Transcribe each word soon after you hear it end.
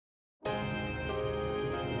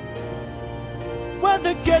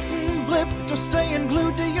weather getting blip, just staying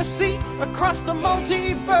glued to your seat, across the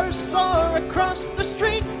multiverse or across the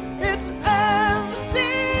street. It's MCU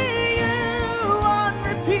on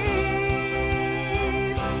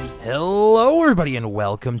repeat. Hello, everybody, and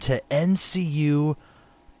welcome to MCU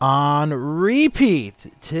on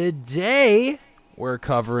repeat. Today, we're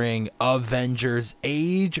covering Avengers: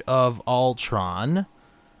 Age of Ultron.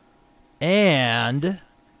 And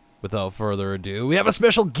without further ado, we have a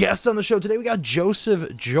special guest on the show today. We got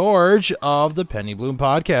Joseph George of the PennyBloom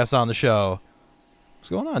podcast on the show. What's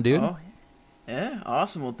going on, dude? Oh, yeah,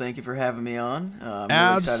 awesome. Well, thank you for having me on. I'm really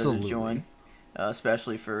Absolutely excited to join,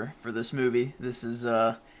 especially for this movie. This is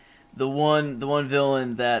the one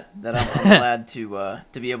villain that I'm glad to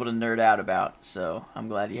be able to nerd out about. So I'm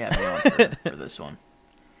glad you had me on for this one.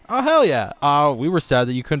 Oh, hell yeah. We were sad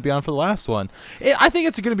that you couldn't be on for the last one. I think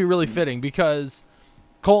it's going to be really fitting because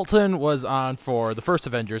Colton was on for the first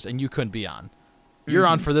Avengers and you couldn't be on. You're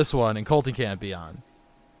on for this one and Colton can't be on.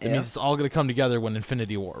 It means it's all going to come together when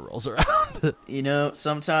Infinity War rolls around. You know,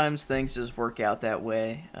 sometimes things just work out that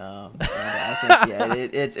way. And I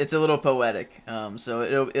think, it's a little poetic.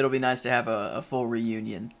 So it'll be nice to have a full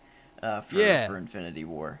reunion for Infinity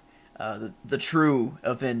War. The true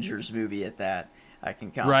Avengers movie at that. I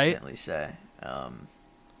can confidently say,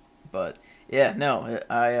 but yeah, no,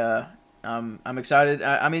 I'm excited.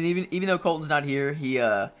 I mean, even though Colton's not here, he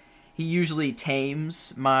usually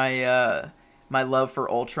tames my my love for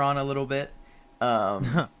Ultron a little bit.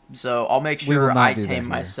 So I'll make sure I tame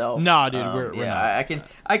myself. No, dude, we're not.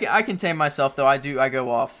 I can tame myself though. I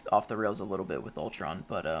go off the rails a little bit with Ultron,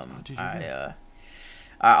 but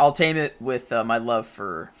I'll tame it with my love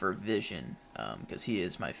for Vision, because he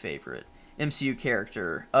is my favorite MCU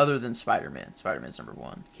character other than Spider-Man. Spider-Man's number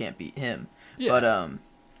one. Can't beat him. Yeah.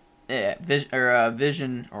 But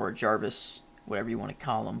Vision or Jarvis, whatever you want to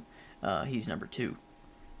call him, he's number two.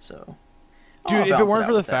 So, dude, if it weren't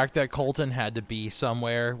for the fact that Colton had to be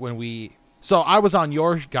somewhere so I was on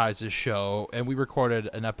your guys' show and we recorded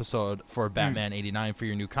an episode for Batman 89 for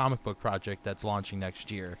your new comic book project that's launching next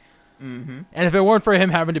year. Mm-hmm. And if it weren't for him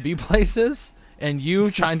having to be places and you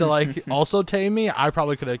trying to also tame me, I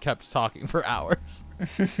probably could have kept talking for hours.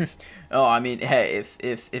 Oh, I mean, hey,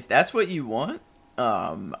 if that's what you want,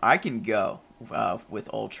 I can go with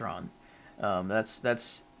Ultron.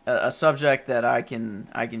 That's a subject that I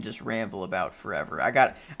can just ramble about forever.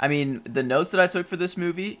 The notes that I took for this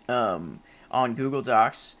movie on Google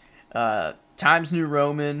Docs, Times New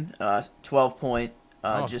Roman, 12 point,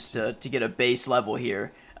 just to get a base level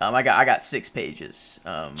here. I got 6 pages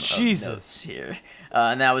of notes here,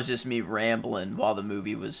 and that was just me rambling while the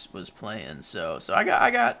movie was playing. So I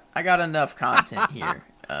got enough content here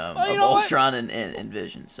of Ultron and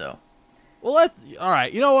Vision. So, well, all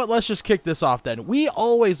right. You know what? Let's just kick this off then. We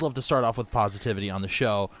always love to start off with positivity on the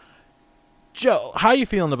show. Joe, how you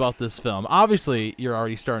feeling about this film? Obviously, you're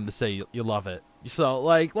already starting to say you love it. So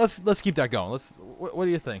let's keep that going. What do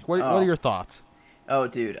you think? What are your thoughts? Oh,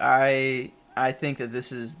 dude, I think that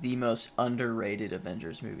this is the most underrated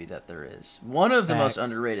Avengers movie that there is. One of the most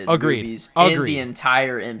underrated movies in the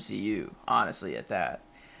entire MCU, honestly, at that.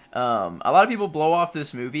 A lot of people blow off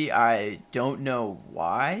this movie. I don't know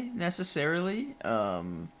why, necessarily.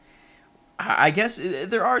 I guess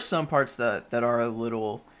there are some parts that are a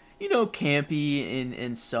little, campy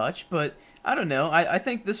and such, but I don't know. I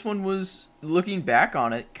think this one was, looking back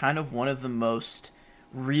on it, kind of one of the most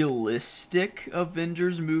realistic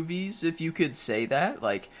Avengers movies, if you could say that.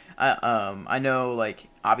 I know,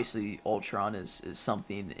 obviously Ultron is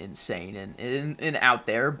something insane and out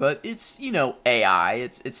there, but it's AI.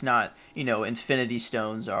 It's not Infinity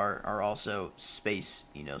Stones are also space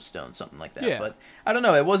stones, something like that. Yeah. But I don't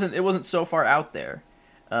know. It wasn't so far out there,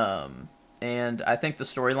 and I think the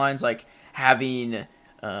storylines having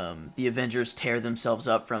the Avengers tear themselves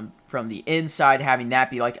up from the inside, having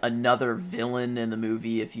that be another villain in the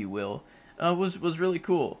movie, if you will, was really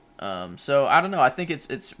cool. So I don't know. I think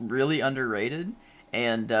it's really underrated,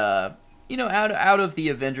 and out of the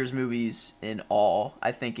Avengers movies in all,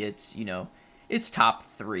 I think it's top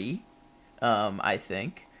 3. I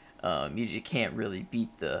think you can't really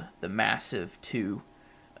beat the massive 2,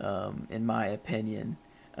 in my opinion.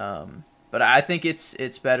 But I think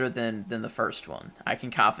it's better than the first one. I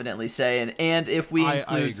can confidently say, and if we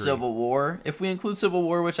include Civil War,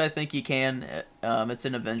 which I think you can, it's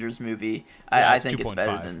an Avengers movie. I think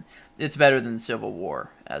it's better than Civil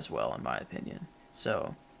War as well, in my opinion.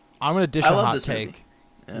 So I'm gonna dish a hot take.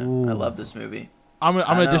 Yeah, I love this movie. I'm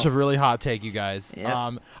gonna dish a really hot take, you guys.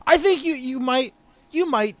 Yep. I think you might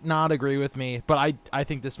not agree with me, but I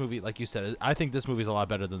think this movie, like you said, I think this movie's a lot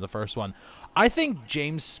better than the first one. I think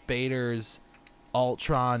James Spader's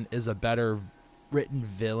Ultron is a better written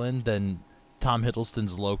villain than Tom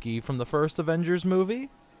Hiddleston's Loki from the first Avengers movie.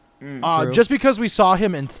 Just because we saw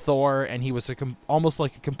him in Thor and he was almost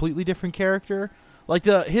like a completely different character. Like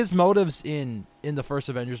his motives in the first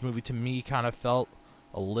Avengers movie to me kind of felt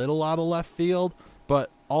a little out of left field,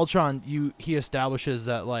 but Ultron, he establishes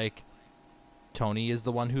that like Tony is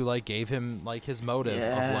the one who like gave him like his motive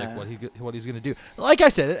of like what he's gonna do. Like I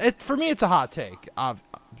said, for me it's a hot take.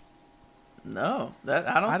 No,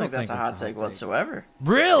 I don't think that's a hot take whatsoever.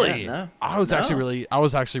 Really? Yeah, no. I was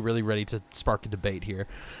actually really ready to spark a debate here.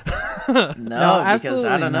 No, because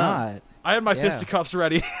I don't know. I had my fisticuffs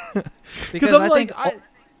ready. Because I think.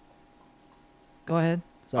 Go ahead.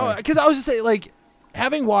 Sorry. Because I was just saying, like,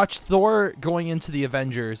 having watched Thor going into the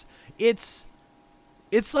Avengers, it's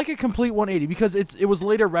like a complete 180 because it was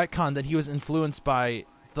later retconned that he was influenced by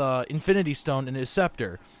the Infinity Stone and his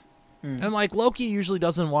scepter. And, like, Loki usually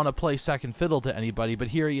doesn't want to play second fiddle to anybody, but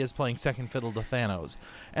here he is playing second fiddle to Thanos.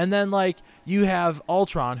 And then, like, you have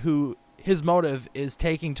Ultron, who his motive is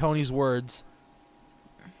taking Tony's words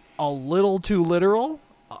a little too literal.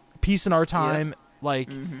 Peace in our time. Like,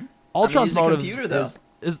 Ultron's motive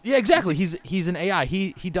is yeah, exactly. He's an AI.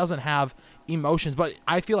 He doesn't have emotions, but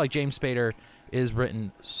I feel like James Spader is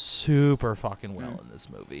written super fucking well in this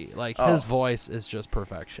movie. Like, his voice is just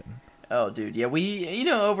perfection. Oh, dude, yeah,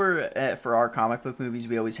 over for our comic book movies,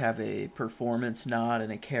 we always have a performance nod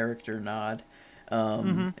and a character nod.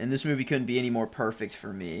 And this movie couldn't be any more perfect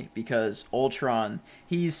for me because Ultron,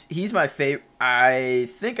 he's my favorite. I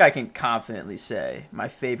think I can confidently say my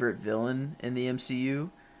favorite villain in the MCU.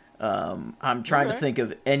 I'm trying to think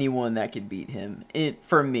of anyone that could beat him.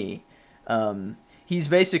 For me, he's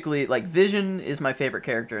basically like Vision is my favorite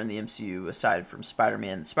character in the MCU aside from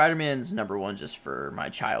Spider-Man. Spider-Man's number one just for my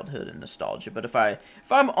childhood and nostalgia. But if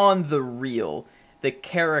I'm on the real, the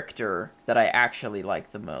character that I actually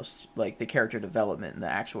like the most, like the character development and the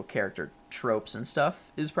actual character tropes and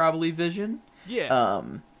stuff, is probably Vision. Yeah.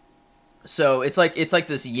 So it's like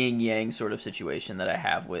this yin yang sort of situation that I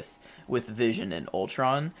have with Vision and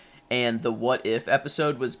Ultron, and the What If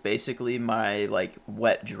episode was basically my like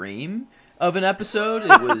wet dream of an episode.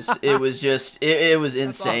 It was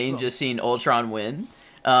insane. Awesome. Just seeing Ultron win,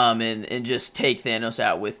 and just take Thanos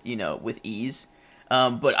out with ease.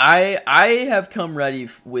 But I have come ready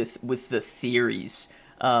with the theories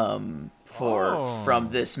from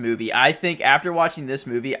this movie. I think after watching this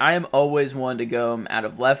movie, I am always one to go out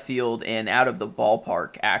of left field and out of the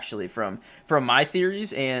ballpark actually from my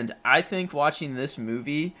theories, and I think watching this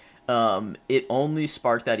movie, it only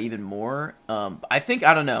sparked that even more. I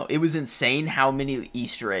don't know. It was insane how many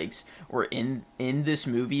Easter eggs were in this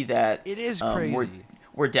movie that it is crazy.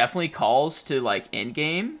 Were definitely calls to like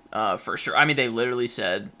Endgame, for sure. I mean, they literally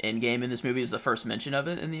said Endgame in this movie is the first mention of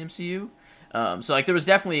it in the MCU. So like there was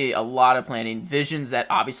definitely a lot of planning, visions that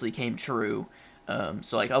obviously came true.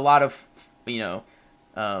 So like a lot of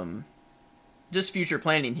just future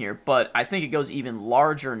planning here, but I think it goes even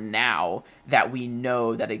larger now that we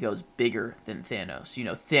know that it goes bigger than Thanos.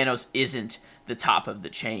 Thanos isn't the top of the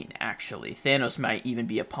chain, actually. Thanos might even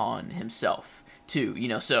be a pawn himself,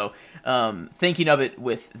 too. So thinking of it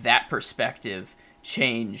with that perspective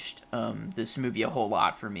changed this movie a whole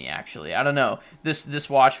lot for me, actually. I don't know. This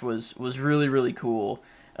watch was really, really cool,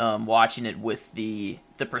 watching it with the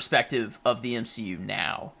perspective of the MCU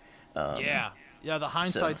now. Yeah, the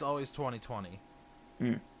hindsight's always 20/20.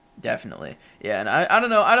 Definitely. Yeah, and I don't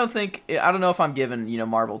know. I don't know if I'm giving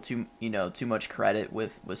Marvel too much credit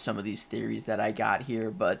with some of these theories that I got here,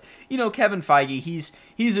 but Kevin Feige,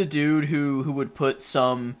 he's a dude who would put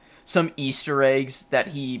some Easter eggs that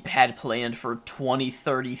he had planned for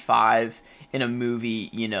 2035 in a movie,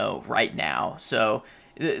 right now. So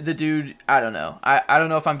the dude, I don't know. I don't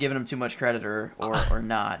know if I'm giving him too much credit or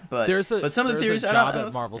not, but some of the theories a job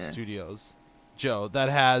at Marvel Studios, Joe, that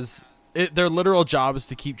has their literal job is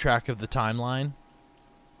to keep track of the timeline.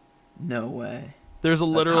 No way. There's a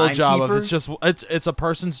literal job of it's a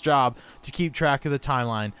person's job to keep track of the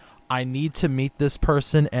timeline. I need to meet this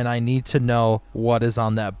person and I need to know what is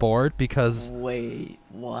on that board because wait,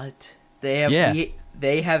 what? They have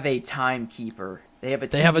a timekeeper. They have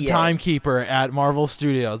a timekeeper at Marvel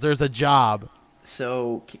Studios. There's a job.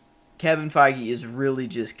 So Kevin Feige is really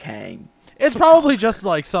just Kang. It's probably just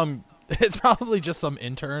like some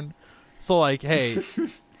intern. So like, hey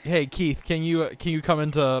Keith, can you come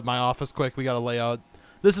into my office quick? We got to lay out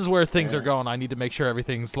this is where things are going. I need to make sure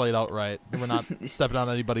everything's laid out right. We're not stepping on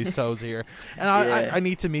anybody's toes here. And I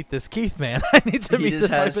need to meet this Keith, man. I need to meet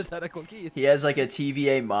this hypothetical Keith. He has like a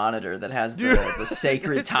TVA monitor that has the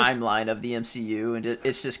sacred timeline of the MCU, and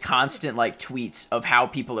it's just constant like tweets of how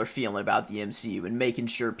people are feeling about the MCU and making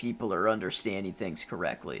sure people are understanding things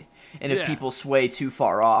correctly. And if people sway too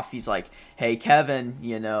far off, he's like, "Hey, Kevin,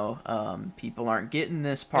 people aren't getting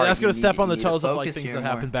this part. That's going to step on the toes of like things that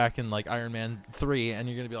happened back in like Iron Man 3, and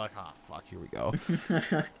you're going to be like, oh, fuck, here we go."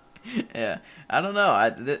 Yeah, I don't know.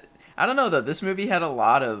 I don't know though. This movie had a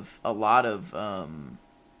lot of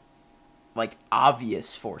like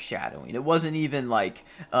obvious foreshadowing. It wasn't even like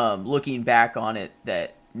looking back on it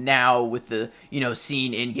that now with the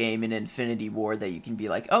scene Endgame and Infinity War that you can be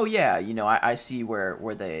like, oh yeah, I see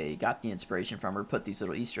where they got the inspiration from or put these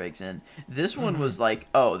little Easter eggs in. This one was like,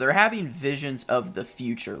 oh, they're having visions of the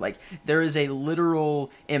future. Like there is a literal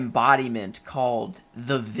embodiment called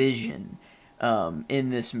the Vision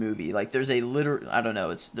in this movie. Like there's a literal, I don't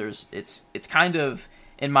know, it's kind of,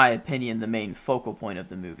 in my opinion, the main focal point of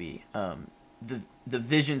the movie. The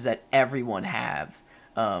visions that everyone have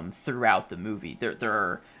throughout the movie. There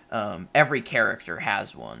are every character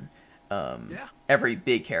has one. Every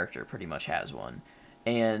big character pretty much has one,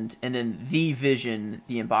 and then the Vision,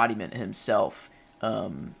 the embodiment himself,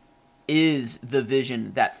 is the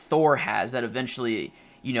vision that Thor has that eventually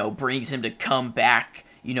brings him to come back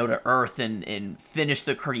to Earth and finish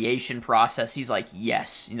the creation process. He's like,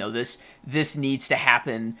 yes, this needs to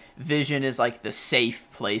happen. Vision is like the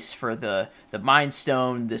safe place for the Mind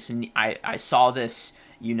Stone. I saw this,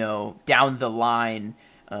 down the line.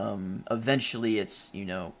 Eventually it's,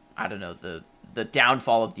 I don't know, the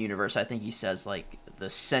downfall of the universe. I think he says like the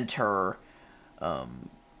center,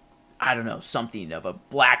 I don't know, something of a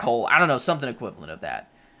black hole. I don't know, something equivalent of that.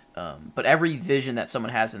 But every vision that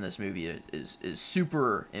someone has in this movie is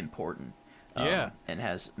super important, and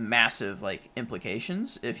has massive like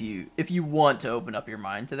implications if you want to open up your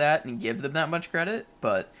mind to that and give them that much credit.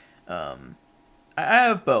 But I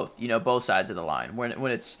have both, both sides of the line.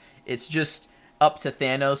 When it's just up to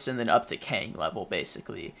Thanos and then up to Kang level,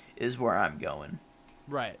 basically, is where I'm going.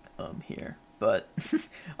 Right. Here. But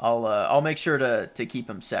I'll make sure to keep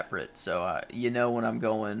them separate. So when I'm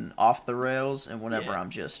going off the rails and whenever I'm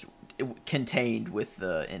just contained with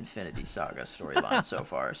the Infinity Saga storyline so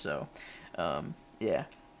far. So, yeah.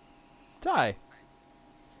 Ty.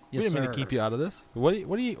 We didn't mean to keep you out of this.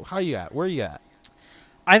 How you at? Where are you at?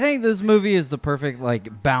 I think this movie is the perfect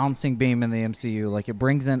like balancing beam in the MCU. Like it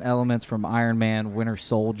brings in elements from Iron Man, Winter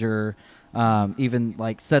Soldier. Even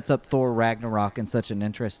like sets up Thor Ragnarok in such an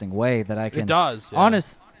interesting way that I can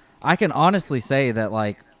I can honestly say that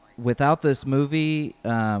like without this movie,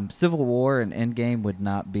 Civil War and Endgame would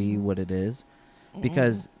not be what it is,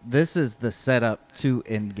 because this is the setup to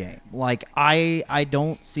Endgame. Like I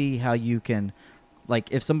don't see how you can,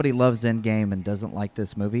 like if somebody loves Endgame and doesn't like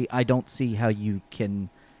this movie, I don't see how you can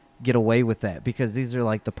get away with that, because these are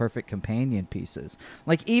like the perfect companion pieces.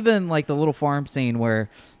 Like even like the little farm scene where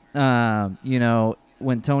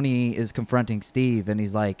when Tony is confronting Steve and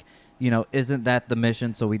he's like, isn't that the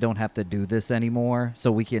mission so we don't have to do this anymore,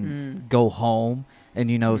 so we can go home?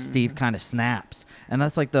 And, Steve kind of snaps. And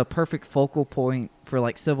that's like the perfect focal point for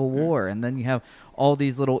like Civil War. And then you have all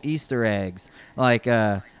these little Easter eggs. Like,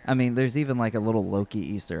 there's even like a little Loki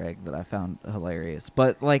Easter egg that I found hilarious.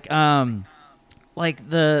 But like the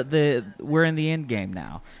we're in the end game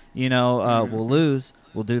now. We'll lose.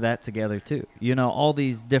 We'll do that together too. All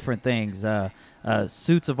these different things,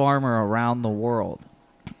 suits of armor around the world.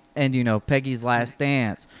 And, Peggy's Last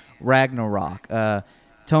Dance, Ragnarok,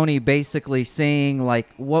 Tony basically seeing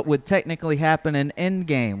like what would technically happen in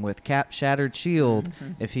Endgame with Cap's shattered shield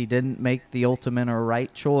if he didn't make the ultimate or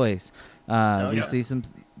right choice. You see some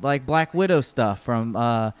like Black Widow stuff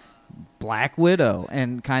from Black Widow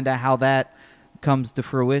and kind of how that comes to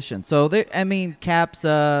fruition. So, Cap's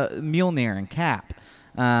Mjolnir and Cap.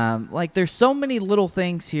 Like there's so many little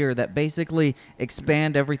things here that basically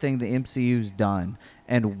expand everything the MCU's done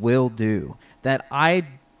and will do, that I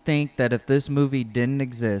think that if this movie didn't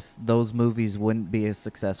exist, those movies wouldn't be as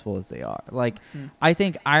successful as they are. Like I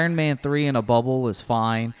think Iron Man 3 in a bubble is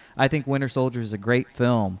fine. I think Winter Soldier is a great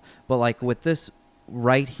film, but like with this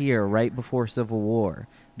right here, right before Civil War,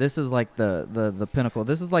 this is like the pinnacle.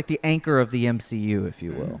 This is like the anchor of the MCU, if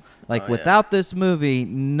you will. Like without this movie,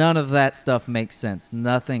 none of that stuff makes sense.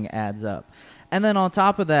 Nothing adds up. And then on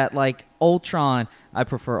top of that, like Ultron, I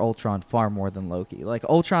prefer Ultron far more than Loki. Like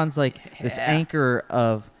Ultron's like this anchor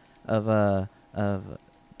of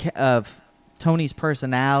Tony's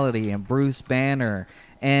personality and Bruce Banner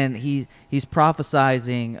and he's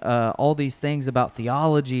prophesizing all these things about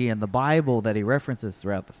theology and the Bible that he references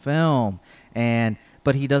throughout the film,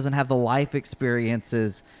 but he doesn't have the life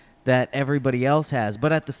experiences that everybody else has.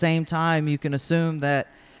 But at the same time, you can assume that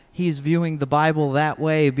he's viewing the Bible that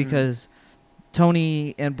way because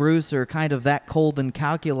Tony and Bruce are kind of that cold and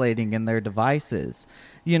calculating in their devices.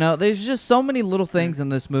 There's just so many little things in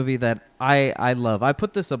this movie that I love. I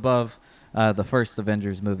put this above the first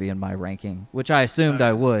Avengers movie in my ranking, which I assumed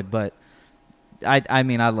I would, but I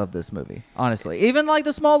mean, I love this movie, honestly. Even like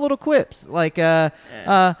the small little quips, like that's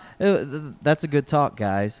a good talk,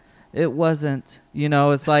 guys. It wasn't,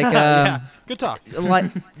 it's like yeah, good talk. Like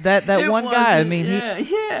that one guy. I mean,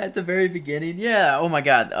 at the very beginning, yeah. Oh my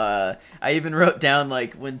God, I even wrote down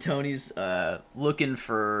like when Tony's looking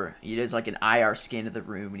for, he does like an IR scan of the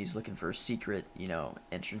room and he's looking for secret,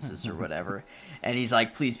 entrances or whatever, and he's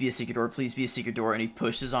like, "Please be a secret door, please be a secret door," and he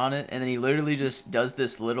pushes on it, and then he literally just does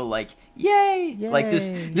this little like, "Yay!" like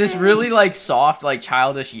this really like soft like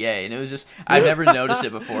childish yay, and it was just I've never noticed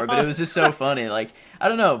it before, but it was just so funny, like. I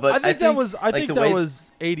don't know, but I think that was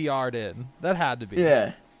ADR'd in. That had to be.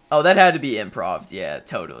 Yeah. Oh, that had to be improv. Yeah,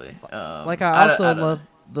 totally. Like I also love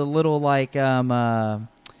the little like have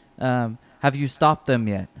you stopped them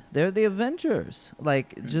yet? They're the Avengers.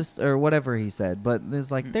 Like just or whatever he said, but there's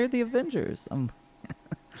like they're the Avengers.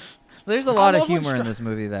 There's a lot of humor in this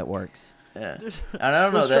movie that works. Yeah. And I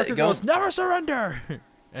don't know that goes never surrender.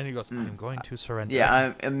 And he goes, I'm going to surrender. Yeah,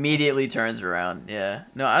 I immediately turns around. Yeah.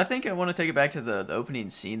 No, I think I want to take it back to the opening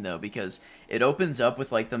scene, though, because it opens up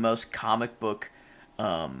with, like, the most comic book,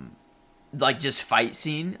 like, just fight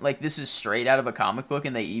scene. Like, this is straight out of a comic book,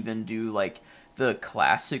 and they even do, like, the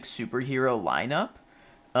classic superhero lineup.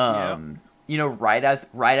 Right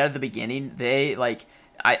out of the beginning, they, like,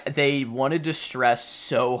 they wanted to stress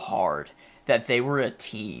so hard that they were a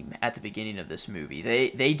team at the beginning of this movie.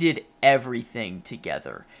 They did everything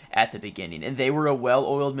together at the beginning, and they were a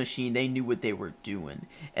well-oiled machine. They knew what they were doing.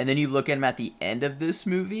 And then you look at them at the end of this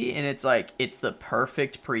movie, and it's like, it's the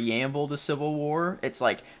perfect preamble to Civil War. It's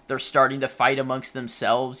like they're starting to fight amongst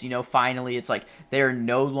themselves. Finally, it's like they're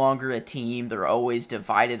no longer a team. They're always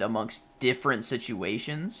divided amongst different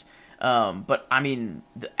situations. But I mean,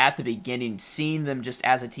 at the beginning, seeing them just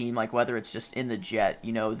as a team, like whether it's just in the jet,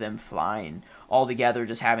 them flying all together,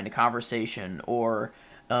 just having a conversation, or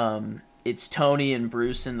it's Tony and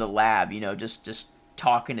Bruce in the lab, just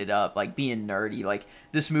talking it up, like being nerdy. Like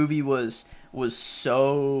this movie was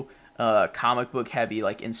so comic book heavy,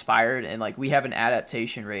 like inspired, and like we have an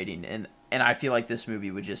adaptation rating, and I feel like this movie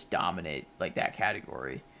would just dominate like that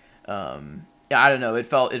category. I don't know. It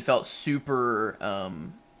felt super.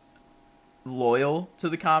 Loyal to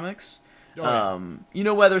the comics.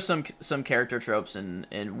 Whether some character tropes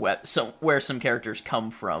and where some characters come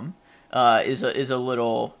from is a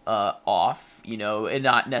little off, and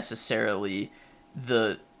not necessarily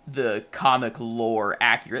the comic lore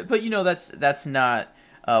accurate, but that's not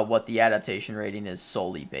what the adaptation rating is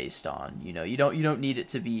solely based on. You don't need it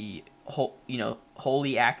to be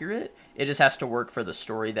wholly accurate. It just has to work for the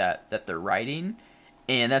story that they're writing,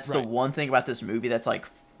 and that's the one thing about this movie that's like,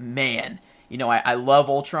 man. I love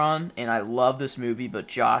Ultron, and I love this movie, but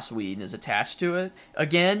Joss Whedon is attached to it.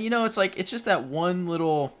 Again, it's like, it's just that one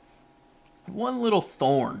little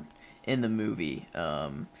thorn in the movie.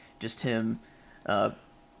 Just him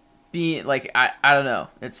being, like, I don't know.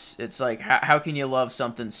 It's like, how can you love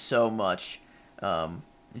something so much,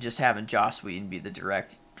 just having Joss Whedon be the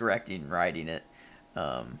directing, writing it.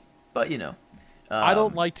 But, I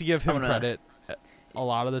don't like to give him credit a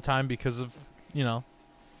lot of the time because of,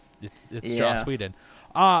 It's Joss Whedon.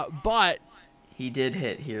 But he did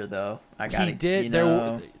hit here, though. He did.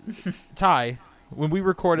 Ty, when we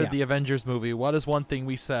recorded the Avengers movie, what is one thing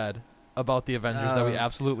we said about the Avengers that we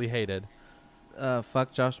absolutely hated?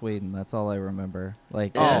 Fuck Joss Whedon. That's all I remember.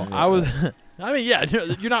 Like, I was. I mean, yeah,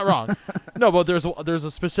 you're not wrong. No, but there's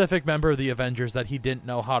a specific member of the Avengers that he didn't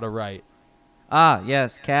know how to write. Ah,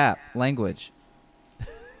 yes, Cap. Language.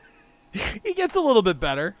 He gets a little bit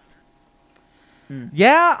better.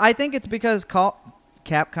 Yeah, I think it's because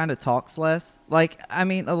Cap kind of talks less. Like, I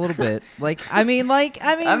mean, a little bit. I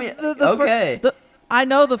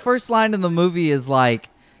know the first line in the movie is like,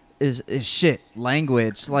 is shit,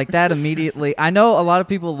 language. Like that immediately. I know a lot of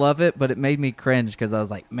people love it, but it made me cringe because I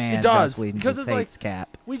was like, man, Joss Whedon just hates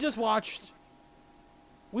Cap. We watched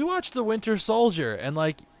The Winter Soldier, and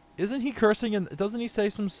like, isn't he cursing? And doesn't he say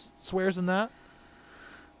some swears in that?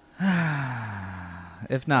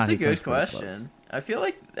 If not, that's a good question. I feel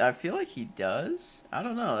like he does. I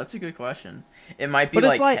don't know. That's a good question. It might be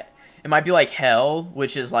it might be like hell,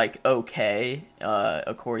 which is like okay,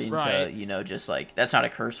 according to just like that's not a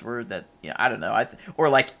curse word. That I don't know. Or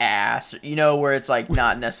like ass, where it's like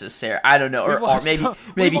not necessary. I don't know. Or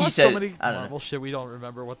maybe he said so many I don't Marvel know. shit we don't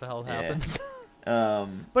remember what the hell happens.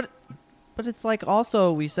 But it's like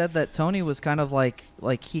also we said that Tony was kind of like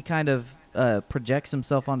he kind of projects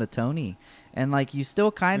himself onto Tony, and like you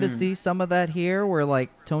still kind of see some of that here, where like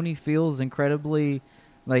Tony feels incredibly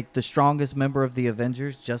like the strongest member of the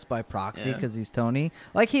Avengers just by proxy because he's Tony.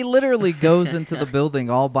 Like he literally goes into the building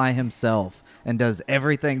all by himself and does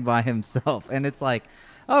everything by himself, and it's like,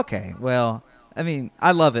 okay, well, I mean,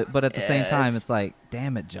 I love it, but at the same time, it's like,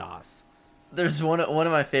 damn it, Joss. There's one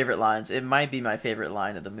of my favorite lines. It might be my favorite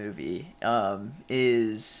line of the movie.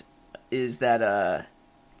 Is that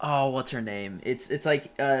what's her name? It's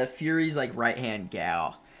like Fury's like right hand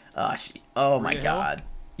gal. My god.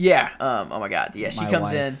 Yeah. Oh my god. Yeah. She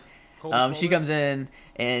comes in. She comes in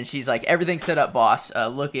and she's like, everything's set up, boss.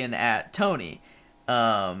 Looking at Tony.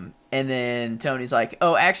 And then Tony's like,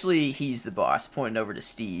 oh, actually, he's the boss, pointing over to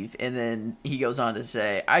Steve. And then he goes on to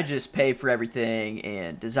say, I just pay for everything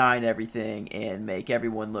and design everything and make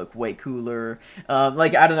everyone look way cooler.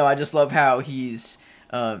 Like, I don't know. I just love how he's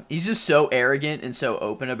just so arrogant and so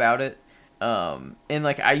open about it. And,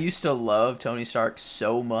 like, I used to love Tony Stark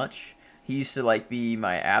so much. He used to, like, be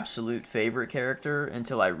my absolute favorite character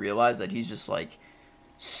until I realized that he's just, like,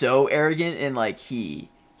 so arrogant and, like, he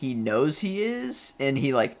knows he is, and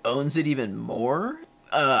he, like, owns it even more.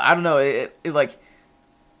 I don't know. It like,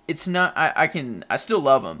 it's not. I still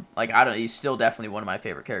love him. Like, I don't. He's still definitely one of my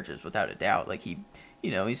favorite characters, without a doubt. Like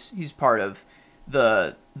he's part of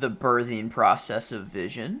the birthing process of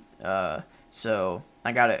Vision. So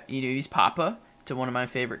I gotta. He's Papa to one of my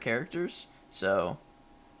favorite characters. So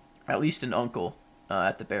at least an uncle,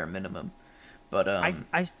 at the bare minimum. But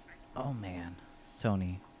oh man,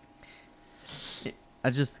 Tony. I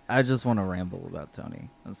just want to ramble about Tony.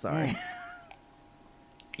 I'm sorry.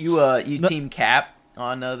 You team Cap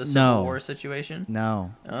on the Civil War situation?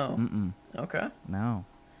 No. Oh. Mm-mm. Okay. No.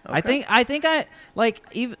 Okay. I think like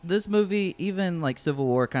even this movie, even like Civil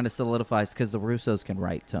War, kind of solidifies because the Russos can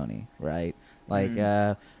write Tony, right? Like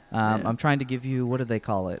I'm trying to give you, what do they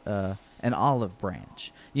call it? An olive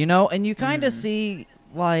branch, and you kind of see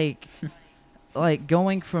like. Like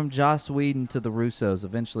going from Joss Whedon to the Russos,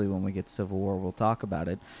 eventually when we get to Civil War, we'll talk about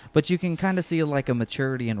it. But you can kind of see like a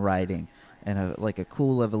maturity in writing and a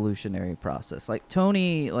cool evolutionary process. Like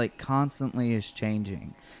Tony, like constantly is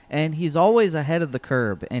changing, and he's always ahead of the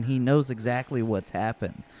curve, and he knows exactly what's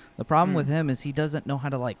happened. The problem with him is he doesn't know how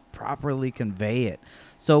to like properly convey it.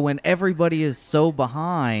 So when everybody is so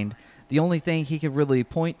behind, the only thing he can really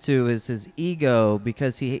point to is his ego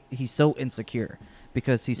because he's so insecure.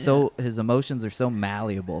 Because his emotions are so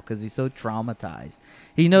malleable, because he's so traumatized.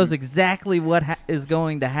 He knows exactly what is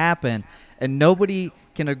going to happen, and nobody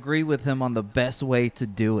can agree with him on the best way to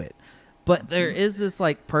do it. But there is this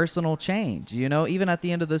like personal change, even at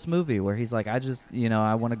the end of this movie where he's like, I just,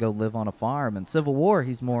 I want to go live on a farm. And Civil War,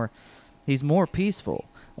 he's more peaceful.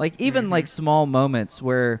 Like even like small moments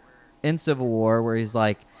where in Civil War where he's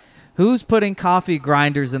like, who's putting coffee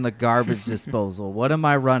grinders in the garbage disposal? What am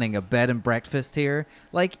I running, a bed and breakfast here?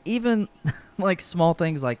 Like even like small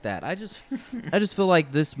things like that. I just feel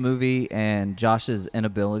like this movie and Josh's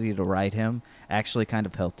inability to write him actually kind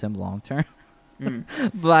of helped him long term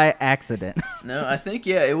by accident. No, I think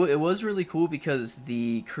it was really cool because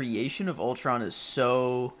the creation of Ultron is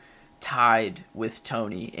so tied with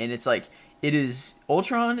Tony, and it's like it is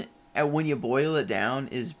Ultron. When you boil it down,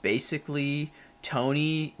 is basically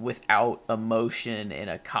Tony without emotion and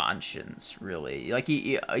a conscience, really. Like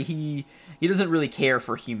he doesn't really care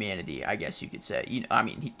for humanity, I guess you could say. I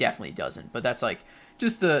mean, he definitely doesn't, but that's like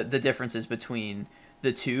just the differences between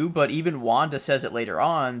the two. But even Wanda says it later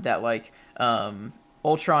on that like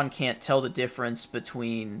Ultron can't tell the difference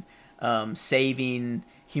between saving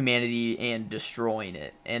humanity and destroying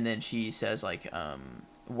it. And then she says like,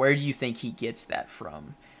 where do you think he gets that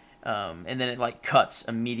from? And then it like cuts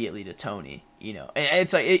immediately to Tony,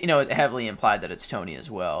 it's like, it heavily implied that it's Tony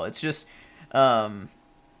as well. It's just, Ultron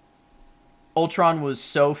was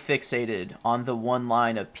so fixated on the one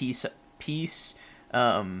line of peace,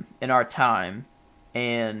 in our time.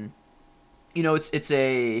 And,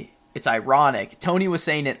 it's ironic. Tony was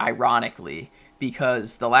saying it ironically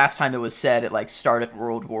because the last time it was said, it like started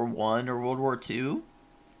World War I or World War II.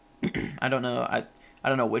 I don't know. I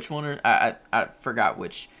don't know which one, or I forgot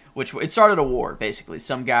which it started a war, basically.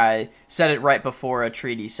 Some guy said it right before a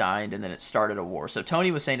treaty signed, and then it started a war. So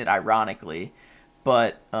Tony was saying it ironically,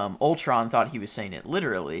 but Ultron thought he was saying it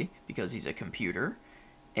literally because he's a computer,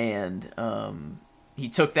 and he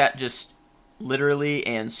took that just literally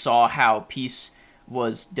and saw how peace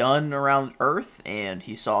was done around Earth, and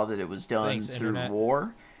he saw that it was done through Internet.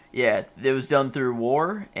 War. Yeah, it was done through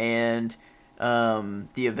war, and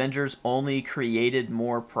the Avengers only created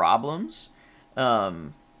more problems.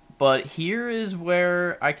 But here is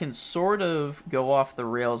where I can sort of go off the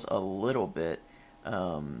rails a little bit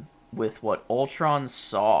with what Ultron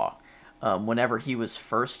saw whenever he was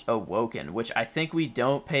first awoken, which I think we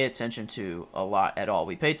don't pay attention to a lot at all.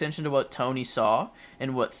 We pay attention to what Tony saw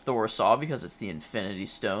and what Thor saw because it's the Infinity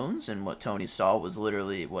Stones, and what Tony saw was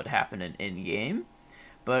literally what happened in Endgame.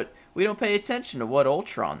 But we don't pay attention to what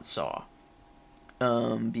Ultron saw.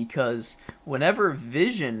 Because whenever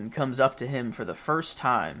Vision comes up to him for the first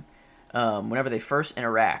time, whenever they first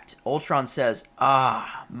interact, Ultron says,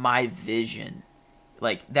 "Ah, my Vision."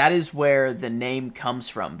 Like, that is where the name comes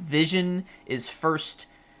from. Vision is first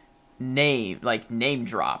name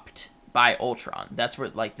dropped by Ultron. That's where,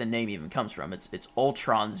 like, the name even comes from. It's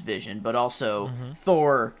Ultron's vision, but also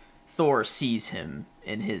Thor sees him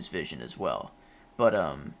in his vision as well. But,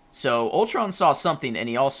 so Ultron saw something, and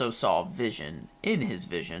he also saw Vision in his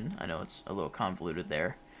vision. I know it's a little convoluted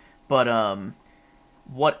there. But,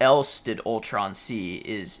 what else did Ultron see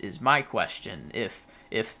is my question.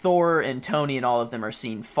 If Thor and Tony and all of them are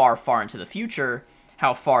seeing far, far into the future,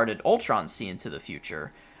 how far did Ultron see into the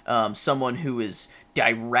future? Someone who is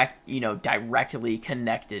directly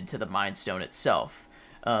connected to the Mind Stone itself,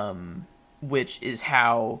 which is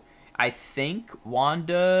how I think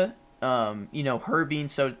Wanda, her being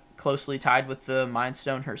so closely tied with the Mind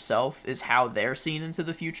Stone herself, is how they're seeing into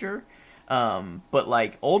the future. But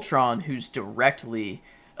like Ultron, who's directly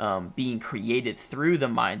being created through the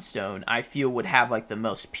Mind Stone, I feel would have like the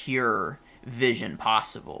most pure vision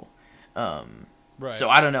possible. Right. So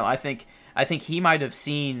I don't know. I think he might have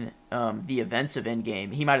seen the events of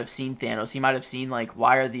Endgame. He might have seen Thanos. He might have seen like,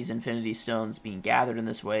 why are these Infinity Stones being gathered in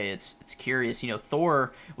this way? It's curious.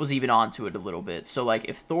 Thor was even onto it a little bit. So like,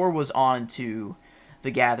 if Thor was on to the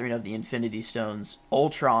gathering of the Infinity Stones,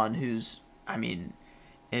 Ultron, who's, in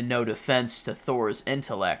no defense to Thor's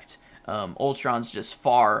intellect, Ultron's just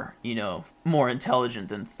far, more intelligent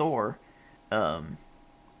than Thor.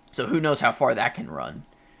 So who knows how far that can run.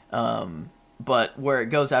 But where it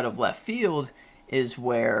goes out of left field is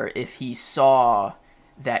where if he saw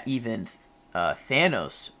that even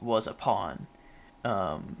Thanos was a pawn.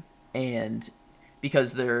 And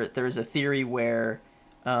because there's a theory where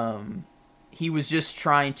he was just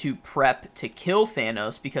trying to prep to kill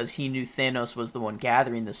Thanos because he knew Thanos was the one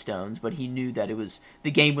gathering the stones, but he knew that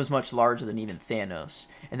the game was much larger than even Thanos,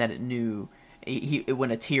 and that it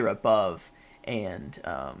went a tier above, and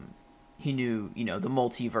he knew the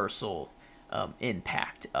multiversal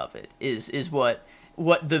impact of it is what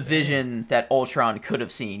the vision that Ultron could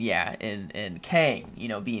have seen, and Kang,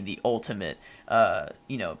 being the ultimate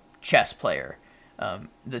chess player.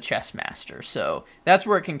 The chess master. So that's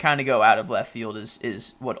where it can kind of go out of left field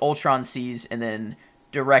is what Ultron sees, and then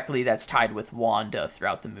directly that's tied with Wanda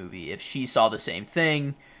throughout the movie. If she saw the same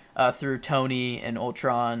thing through Tony and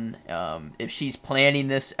Ultron, if she's planning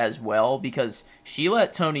this as well, because she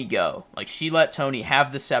let Tony go. Like, she let Tony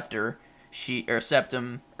have the scepter.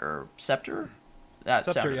 Scepter? That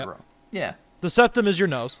sounded wrong. Yeah. The septum is your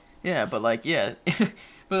nose. Yeah, but like, yeah.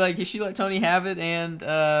 But like, she let Tony have it and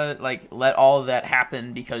let all of that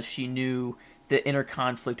happen because she knew the inner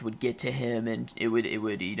conflict would get to him and it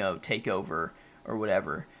would take over or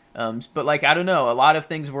whatever. But like, I don't know, a lot of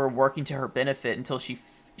things were working to her benefit until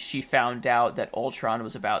she found out that Ultron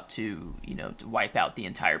was about to to wipe out the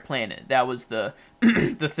entire planet. That was the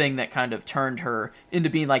the thing that kind of turned her into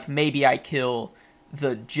being like, maybe I kill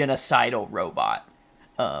the genocidal robot,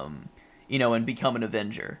 and become an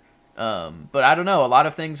Avenger. But I don't know, a lot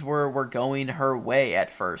of things were going her way at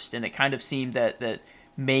first, and it kind of seemed that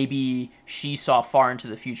maybe she saw far into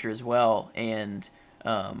the future as well, and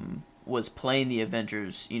was playing the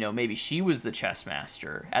Avengers. Maybe she was the chess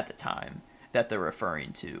master at the time that they're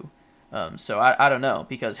referring to. So I don't know,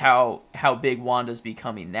 because how big Wanda's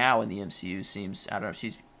becoming now in the MCU seems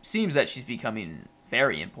that she's becoming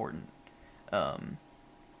very important.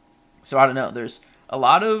 So I don't know, there's a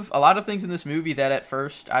lot of things in this movie that at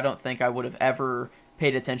first I don't think I would have ever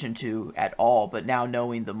paid attention to at all, but now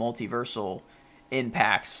knowing the multiversal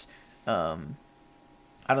impacts, I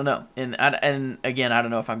don't know. And again, I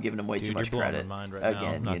don't know if I'm giving them way too much credit. You're blowing my mind right now.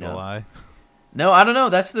 I'm not gonna lie. No, I don't know.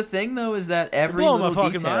 That's the thing, though, is that every little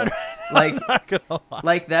detail,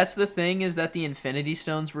 like that's the thing, is that the Infinity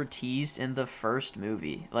Stones were teased in the first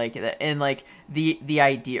movie, and the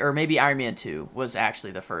idea, or maybe Iron Man 2 was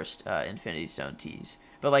actually the first Infinity Stone tease,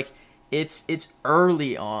 but like it's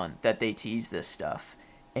early on that they tease this stuff,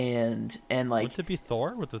 and like. Would it be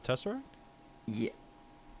Thor with the Tesseract? Yeah.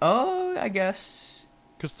 Oh, I guess.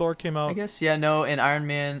 Because Thor came out. I guess, yeah, no. In Iron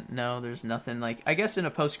Man, no, there's nothing like. I guess in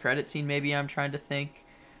a post-credit scene, maybe I'm trying to think,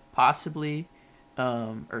 possibly,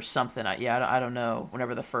 or something. I don't know.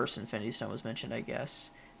 Whenever the first Infinity Stone was mentioned, I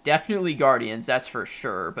guess definitely Guardians. That's for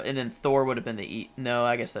sure. But and then Thor would have been the No,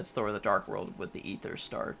 I guess that's Thor: The Dark World with the Ether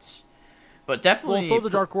starts. But definitely. Well, Thor: The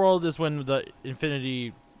Dark World is when the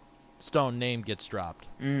Infinity Stone name gets dropped.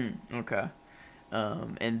 Okay.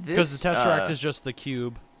 And this because the Tesseract is just the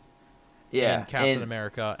cube. Yeah, in Captain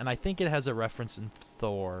America, and I think it has a reference in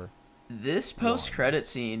Thor. This post-credit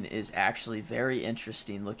scene is actually very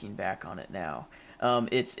interesting looking back on it now.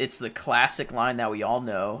 It's the classic line that we all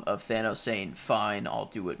know of Thanos saying, "Fine, I'll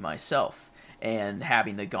do it myself," and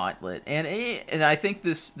having the gauntlet. And I think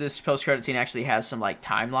this post-credit scene actually has some like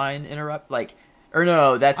timeline interrupt, like, or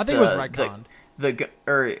no, that's I think it was retconned.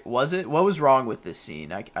 Or was it? What was wrong with this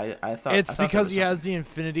scene? I thought it's because he has the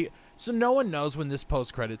Infinity. So no one knows when this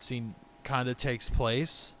post-credit scene kind of takes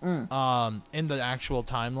place in the actual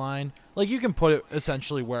timeline. Like, you can put it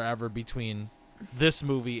essentially wherever between this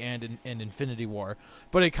movie and Infinity War,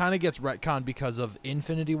 but it kind of gets retconned because of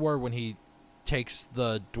Infinity War when he takes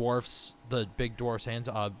the big dwarf's hand.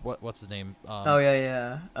 What's his name?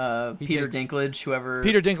 Peter Dinklage, whoever.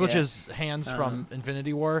 Peter Dinklage's hands from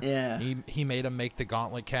Infinity War. Yeah. He made him make the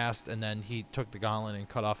gauntlet cast, and then he took the gauntlet and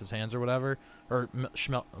cut off his hands or whatever, or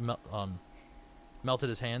melted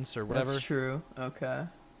his hands or whatever. That's true. Okay.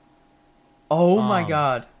 Oh my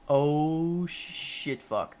god. Oh shit.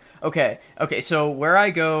 Fuck. Okay. So where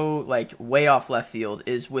I go like way off left field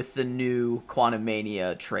is with the new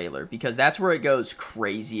Quantumania trailer, because that's where it goes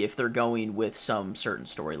crazy if they're going with some certain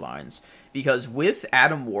storylines. Because with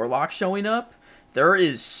Adam Warlock showing up, there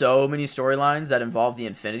is so many storylines that involve the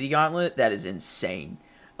Infinity Gauntlet that is insane.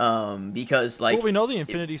 Because like, well, we know the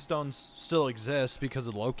Infinity Stones still exist because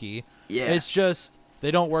of Loki. Yeah. It's just they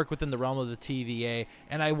don't work within the realm of the TVA,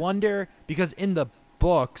 and I wonder because in the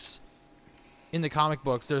books, in the comic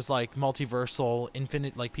books, there's like multiversal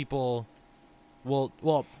infinite, like people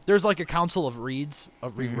well, there's like a council of Reed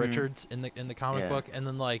Richards in the comic book, and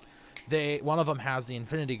then like one of them has the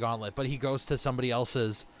Infinity Gauntlet, but he goes to somebody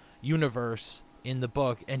else's universe in the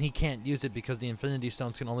book, and he can't use it because the Infinity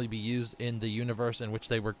Stones can only be used in the universe in which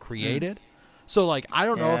they were created. So, like, I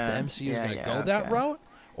don't know if the MCU is going to go that route,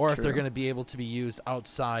 or if they're going to be able to be used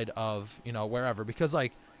outside of, wherever. Because,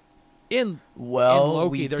 like, in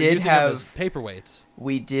Loki, they're using them as paperweights.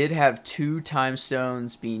 We did have 2 time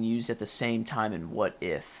stones being used at the same time in What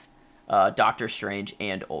If. Doctor Strange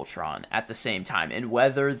and Ultron at the same time. And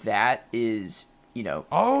whether that is,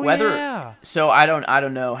 So I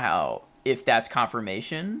don't know how... if that's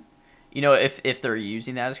confirmation, if they're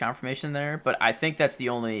using that as confirmation there, but I think that's the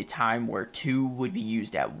only time where 2 would be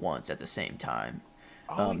used at once at the same time.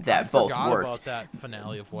 That both worked. About that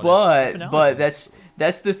finale of What but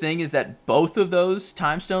that's the thing, is that both of those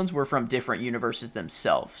time stones were from different universes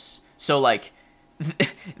themselves. So like,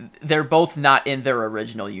 they're both not in their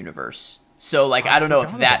original universe. So like, I don't know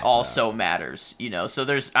if that also matters. So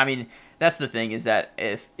that's the thing, is that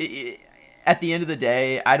at the end of the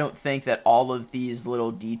day, I don't think that all of these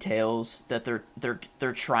little details that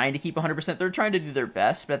they're trying to keep 100%, they're trying to do their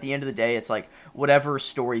best, but at the end of the day, it's like whatever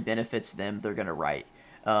story benefits them, they're going to write.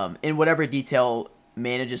 And whatever detail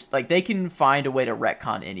manages, like, they can find a way to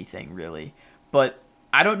retcon anything, really. But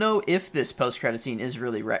I don't know if this post-credit scene is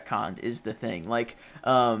really retconned, is the thing. Like,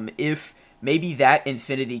 if... maybe that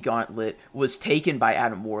Infinity Gauntlet was taken by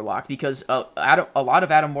Adam Warlock, because a lot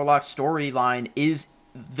of Adam Warlock's storyline is...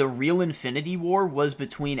 the real Infinity War was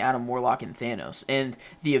between Adam Warlock and Thanos, and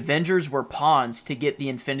the Avengers were pawns to get the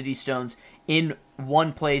Infinity Stones in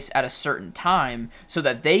one place at a certain time so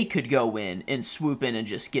that they could go in and swoop in and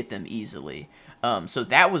just get them easily. So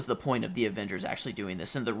that was the point of the Avengers actually doing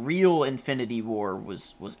this, and the real Infinity War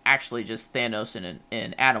was actually just Thanos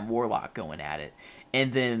and Adam Warlock going at it.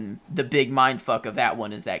 And then the big mindfuck of that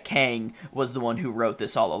one is that Kang was the one who wrote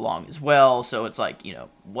this all along as well, so it's like,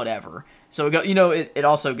 whatever. So it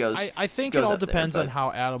also goes. I think it all depends on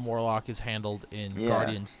how Adam Warlock is handled in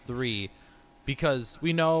Guardians 3, because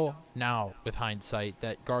we know now with hindsight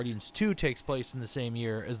that Guardians 2 takes place in the same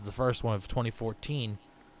year as the first one of 2014.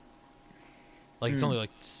 Like, it's only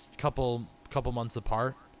like couple months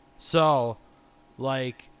apart. So,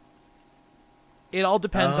 like, It all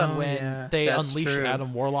depends on when they unleash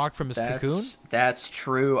Adam Warlock from his cocoon. That's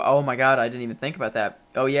true. Oh my god, I didn't even think about that.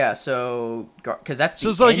 Oh yeah, so because that's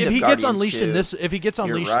the so end if of he Guardians gets unleashed 2, in this, if he gets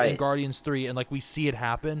unleashed right. in Guardians 3, and like we see it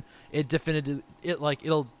happen,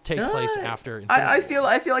 it'll take place after. I feel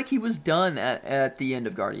like he was done at the end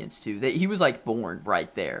of Guardians 2. He was like born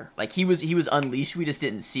right there. Like he was unleashed. We just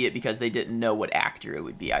didn't see it because they didn't know what actor it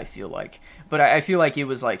would be. I feel like, but I feel like it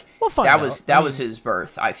was like that was his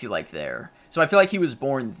birth. I feel like there. So I feel like he was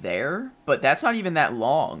born there, but that's not even that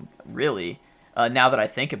long, really. Now that I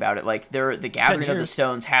think about it, like the Gathering of the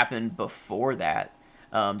Stones happened before that.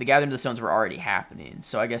 The Gathering of the Stones were already happening,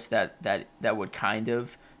 so I guess that would kind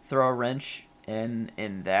of throw a wrench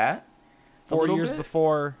in that. 4 years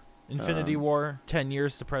before Infinity War, 10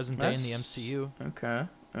 years to present day in the MCU. Okay.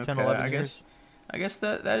 10, 11 years. I guess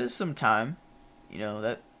that is some time. You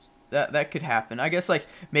know, that could happen. I guess like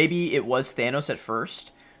maybe it was Thanos at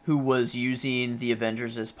first, who was using the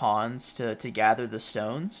Avengers as pawns to gather the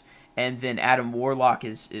stones, and then Adam Warlock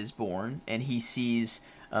is born, and he sees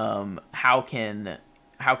how can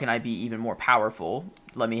I be even more powerful?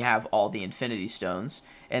 Let me have all the Infinity Stones.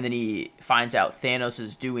 And then he finds out Thanos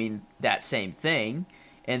is doing that same thing,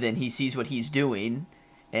 and then he sees what he's doing,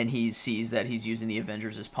 and he sees that he's using the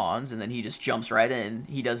Avengers as pawns, and then he just jumps right in.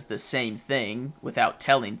 He does the same thing without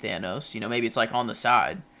telling Thanos. You know, maybe it's like on the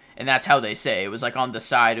side. And that's how they say it was like on the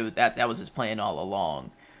side. That was his plan all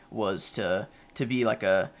along, was to be like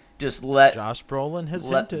just let Josh Brolin has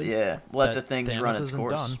hinted. Let the things Thanos run its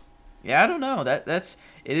course. done. Yeah, I don't know.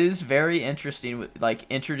 It is very interesting with like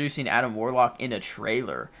introducing Adam Warlock in a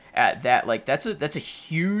trailer at that. Like that's a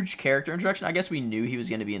huge character introduction. I guess we knew he was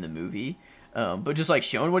going to be in the movie, but just like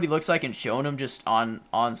showing what he looks like and showing him just on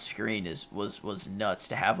screen was nuts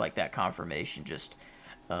to have like that confirmation just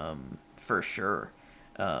for sure.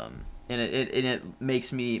 And it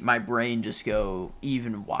makes my brain just go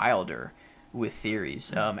even wilder with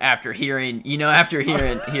theories after hearing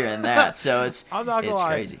that. So I'm not gonna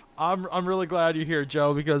lie. Crazy. I'm really glad you're here,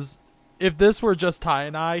 Joe, because if this were just Ty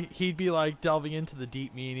and I, he'd be like delving into the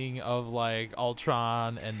deep meaning of like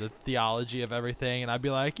Ultron and the theology of everything, and I'd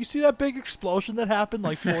be like, you see that big explosion that happened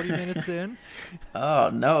like 40 minutes in?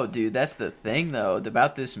 Oh no, dude, that's the thing though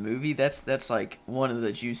about this movie. That's like one of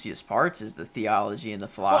the juiciest parts is the theology and the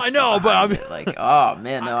philosophy. Well, I know, but I mean, like, oh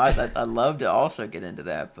man, no, I'd love to also get into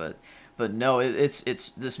that, but no, it's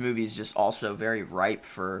this movie is just also very ripe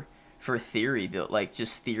for theory built, like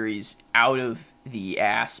just theories out of the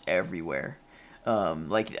ass everywhere.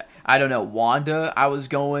 Like I don't know, Wanda, I was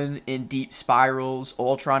going in deep spirals.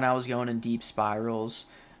 Ultron, I was going in deep spirals.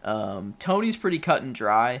 Tony's pretty cut and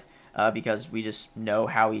dry because we just know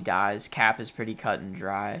how he dies. Cap is pretty cut and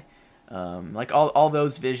dry. Like all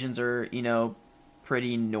those visions are, you know,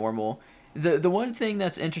 pretty normal. The one thing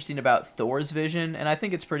that's interesting about Thor's vision, and I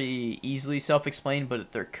think it's pretty easily self-explained,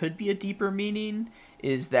 but there could be a deeper meaning,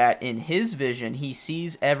 is that in his vision he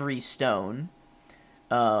sees every stone,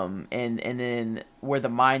 and then where the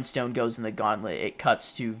Mind Stone goes in the gauntlet, it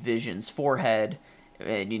cuts to Vision's forehead,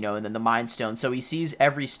 and then the Mind Stone. So he sees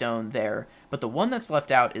every stone there, but the one that's left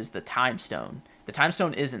out is the Time Stone. The Time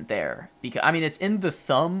Stone isn't there because it's in the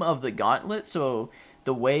thumb of the gauntlet, so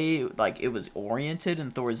the way like it was oriented in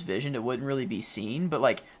Thor's vision, it wouldn't really be seen, but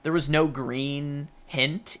like there was no green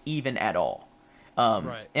hint even at all.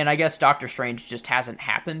 Right. And I guess Doctor Strange just hasn't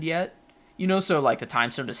happened yet, so like the Time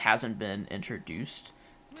Stone just hasn't been introduced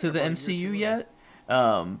to the MCU yet.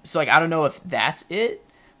 So like I don't know if that's it,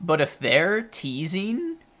 but if they're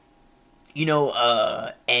teasing,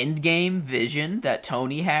 Endgame vision that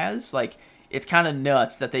Tony has, like it's kind of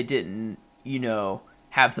nuts that they didn't,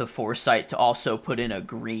 have the foresight to also put in a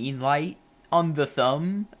green light on the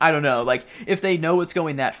thumb. I don't know. Like, if they know it's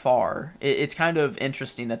going that far, it's kind of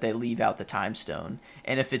interesting that they leave out the Time Stone.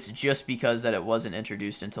 And if it's just because that it wasn't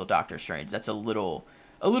introduced until Doctor Strange, that's a little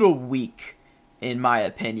weak, in my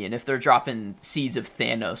opinion, if they're dropping seeds of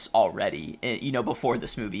Thanos already, before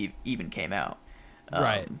this movie even came out.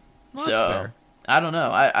 Right. Well, so, that's fair. I don't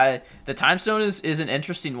know. The Time Stone is an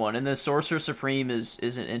interesting one, and the Sorcerer Supreme is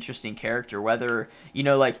an interesting character. Whether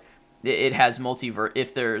like it has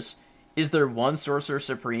multiverse. Is there one Sorcerer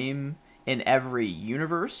Supreme in every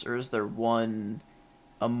universe, or is there one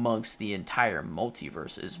amongst the entire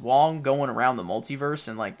multiverse? Is Wong going around the multiverse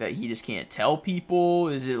and like that he just can't tell people?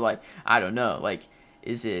 Is it like I don't know? Like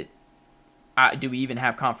is it? Do we even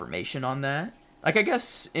have confirmation on that? Like, I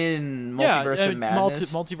guess in Multiverse of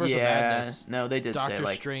Madness. Multiverse of Madness. No, they did Doctor say,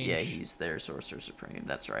 like, Strange. yeah, he's their Sorcerer Supreme.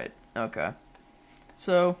 That's right. Okay.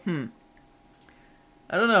 So,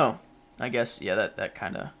 I don't know. I guess, yeah, that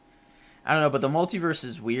kind of I don't know, but the multiverse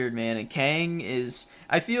is weird, man. And Kang is,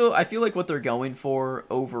 I feel like what they're going for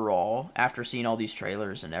overall, after seeing all these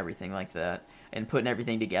trailers and everything like that, and putting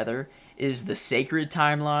everything together, is the sacred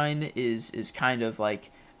timeline is kind of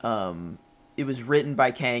like, it was written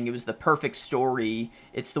by Kang. It was the perfect story.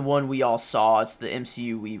 It's the one we all saw. It's the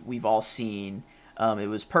MCU we've all seen. It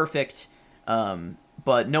was perfect.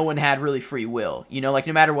 But no one had really free will. You know, like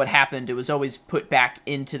no matter what happened, it was always put back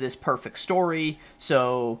into this perfect story.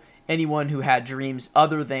 So anyone who had dreams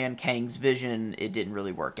other than Kang's vision, it didn't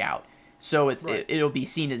really work out. So it'll be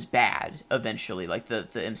seen as bad eventually, like the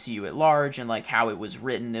MCU at large and like how it was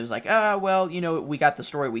written. It was like, well, you know, we got the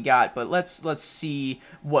story we got, but let's see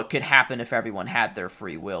what could happen if everyone had their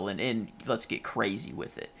free will and let's get crazy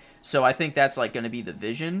with it. So I think that's like going to be the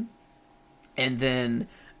vision, and then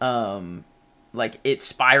like it's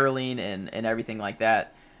spiraling and everything like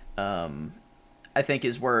that. I think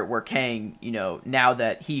is where Kang, you know, now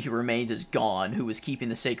that He Who Remains is gone, who was keeping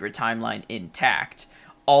the sacred timeline intact,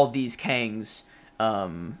 all these Kangs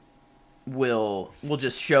will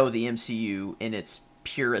just show the MCU in its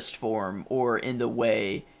purest form, or in the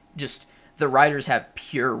way just the writers have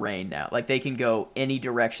pure reign now. Like they can go any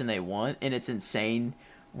direction they want, and it's insane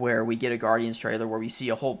where we get a Guardians trailer where we see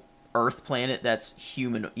a whole Earth planet that's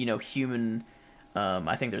human, you know, human.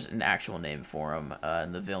 I think there's an actual name for him,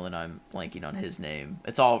 and the villain, I'm blanking on his name.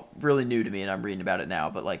 It's all really new to me, and I'm reading about it now.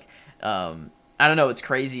 But like, I don't know, it's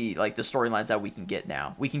crazy. Like the storylines that we can get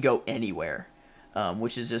now, we can go anywhere,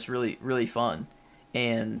 which is just really, really fun.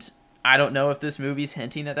 And I don't know if this movie's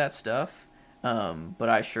hinting at that stuff, but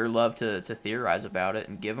I sure love to theorize about it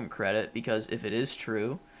and give them credit, because if it is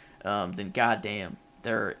true, then goddamn,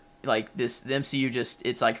 they're like this. The MCU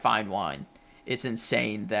it's like fine wine. It's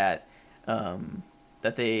insane that.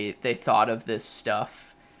 That they thought of this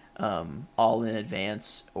stuff all in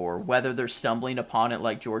advance, or whether they're stumbling upon it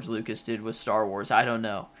like George Lucas did with Star Wars. I don't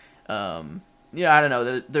know. Yeah, I don't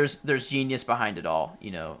know. There's genius behind it all,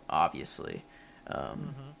 you know, obviously.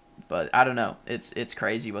 But I don't know. It's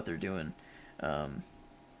crazy what they're doing.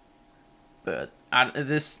 But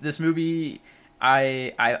this movie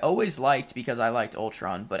I always liked because I liked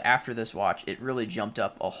Ultron, but after this watch, it really jumped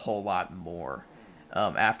up a whole lot more.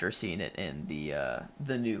 After seeing it in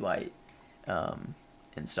the new light, and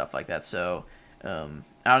stuff like that. So, I don't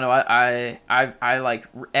know. I like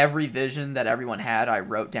every vision that everyone had. I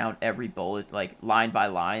wrote down every bullet, like line by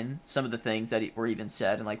line, some of the things that were even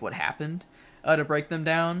said and like what happened, to break them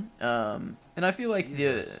down. And I feel like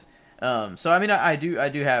so I mean, I do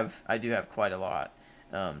have quite a lot,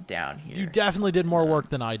 down here. You definitely did more work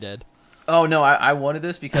than I did. Oh no, I wanted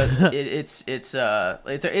this because it's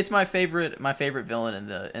my favorite villain in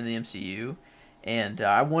the MCU, and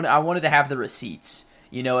I wanted to have the receipts.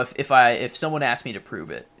 You know, if someone asked me to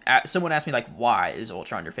prove it, someone asked me like, why is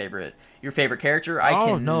Ultron your favorite character?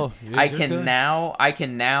 I can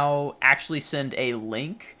now actually send a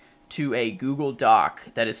link to a Google Doc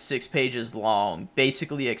that is 6 pages long,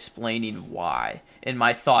 basically explaining why and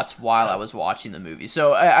my thoughts while I was watching the movie.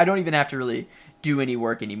 So I don't even have to really do any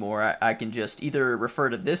work anymore. I can just either refer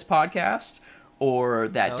to this podcast or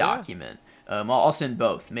that document. I'll send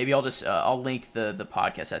both. Maybe I'll just I'll link the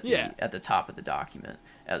podcast at the top of the document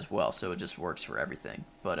as well, so it just works for everything.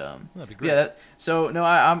 But that'd be great. Yeah.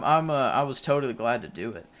 I was totally glad to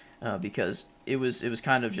do it, because it was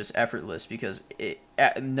kind of just effortless, because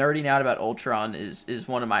nerding out about Ultron is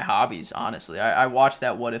one of my hobbies. Honestly, I watched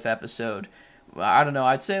that What If episode. I don't know.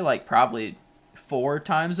 I'd say like probably 4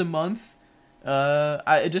 times a month.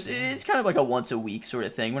 It's kind of like a once a week sort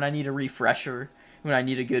of thing. When I need a refresher, when I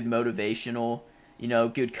need a good motivational, you know,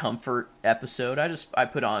 good comfort episode, I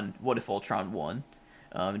put on What If Ultron won,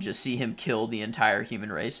 and just see him kill the entire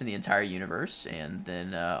human race and the entire universe, and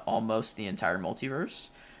then almost the entire multiverse.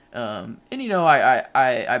 And you know,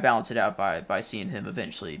 I balance it out by seeing him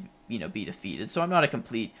eventually, you know, be defeated. So I'm not a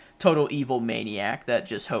complete total evil maniac that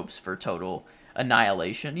just hopes for total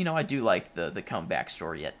annihilation. You know, I do like the comeback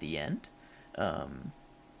story at the end.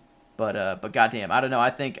 But goddamn, I don't know.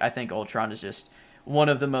 I think Ultron is just one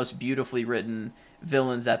of the most beautifully written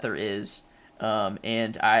villains that there is.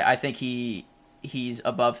 And I think he's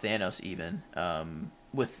above Thanos even,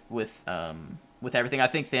 with everything. I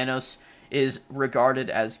think Thanos is regarded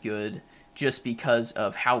as good just because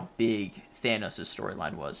of how big Thanos'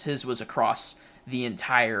 storyline was. His was across the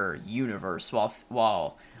entire universe,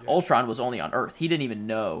 while Ultron was only on Earth. He didn't even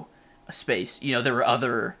know a space. You know, there were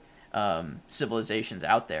other civilizations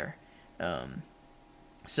out there.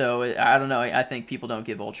 So I don't know. I think people don't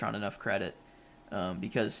give Ultron enough credit,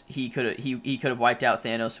 because he could have wiped out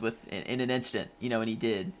Thanos in an instant, you know, and he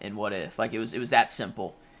did. And What If, like it was that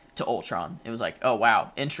simple. to Ultron. It was like, oh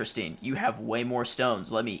wow, interesting. You have way more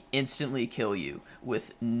stones. Let me instantly kill you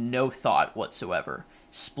with no thought whatsoever.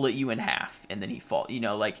 Split you in half, and then he fall. You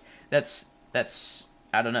know, like that's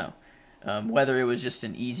I don't know. Whether it was just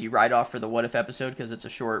an easy write-off for the What If episode because it's a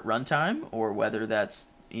short runtime, or whether that's,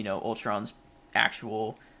 you know, Ultron's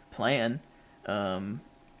actual plan. I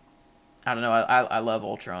don't know. I love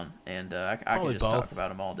Ultron, and I could just talk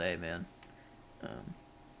about him all day, man.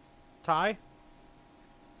 Ty?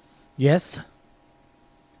 Yes?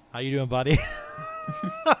 How you doing, buddy?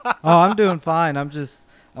 Oh, I'm doing fine.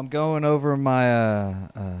 I'm going over my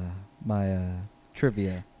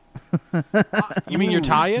trivia. You mean your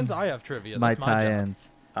tie-ins? I have trivia. My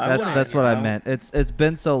tie-ins. That's what I meant. It's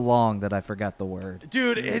been so long that I forgot the word.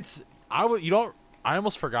 Dude, I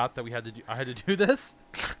almost forgot that I had to do this.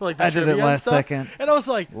 Like I did it last second. And I was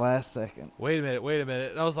like, last second. Wait a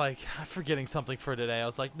minute. And I was like, I'm forgetting something for today. I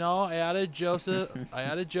was like, no, I added Joe to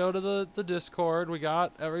the Discord. We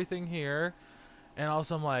got everything here. And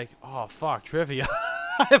also I'm like, oh fuck, trivia.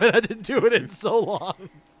 I haven't had to do it in so long.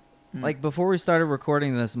 Like, before we started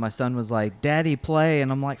recording this, my son was like, Daddy, play. And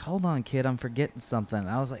I'm like, hold on, kid, I'm forgetting something. And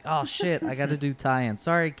I was like, oh, shit, I got to do tie-in.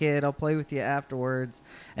 Sorry, kid, I'll play with you afterwards.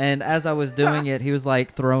 And as I was doing it, he was,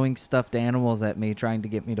 like, throwing stuffed animals at me, trying to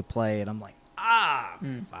get me to play. And I'm like,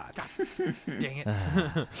 fuck. Dang it.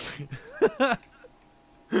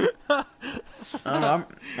 I don't know,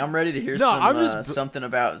 I'm ready to hear something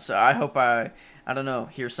about... So I hope I don't know,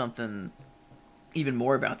 hear something even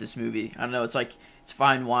more about this movie. I don't know, it's like... It's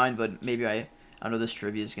fine wine, but maybe I know this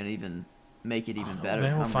trivia is going to even make it even better.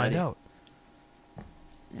 Man, we'll find out.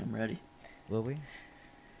 Yeah, I'm ready. Will we?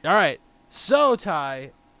 All right. So,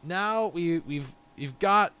 Ty, now we've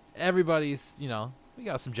got everybody's, you know, we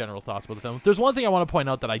got some general thoughts about the film. There's one thing I want to point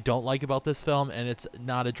out that I don't like about this film, and it's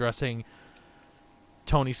not addressing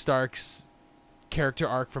Tony Stark's character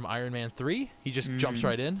arc from Iron Man 3. He just jumps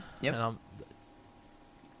right in. Yep. And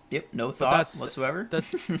Yep, no thought whatsoever.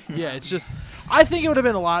 Yeah, it's just, I think it would have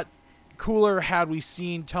been a lot cooler had we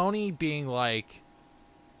seen Tony being like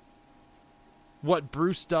what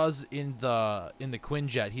Bruce does in the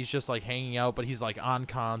Quinjet. He's just like hanging out, but he's like on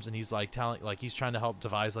comms and he's like telling, like he's trying to help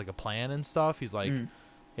devise like a plan and stuff. He's like,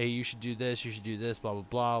 hey, you should do this, blah, blah,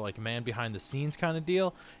 blah, like a man behind the scenes kind of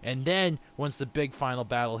deal. And then once the big final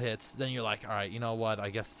battle hits, then you're like, all right, you know what? I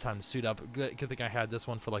guess it's time to suit up. I think I had this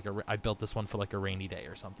one for like I built this one for like a rainy day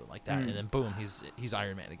or something like that. And then boom, he's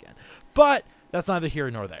Iron Man again. But that's neither here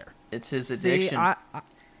nor there. It's his addiction.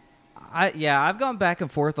 I've gone back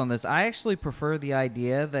and forth on this. I actually prefer the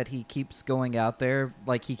idea that he keeps going out there,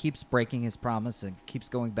 like he keeps breaking his promise and keeps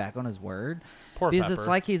going back on his word. Because Pepper. It's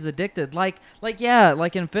like he's addicted. Like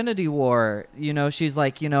Infinity War, you know, she's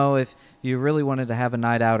like, you know, if you really wanted to have a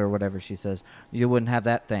night out or whatever she says, you wouldn't have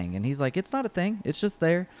that thing. And he's like, it's not a thing. It's just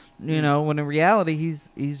there. You know, when in reality, he's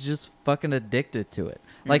just fucking addicted to it.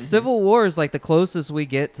 Like Civil War is like the closest we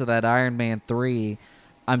get to that Iron Man 3,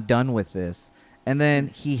 I'm done with this. And then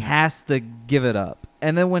he has to give it up.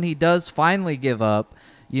 And then when he does finally give it up,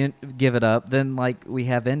 then like we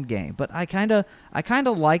have Endgame. But I kind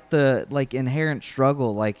of like the like inherent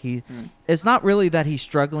struggle. Like it's not really that he's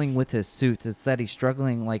struggling with his suits. It's that he's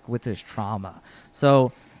struggling like with his trauma.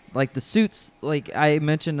 So like the suits, like I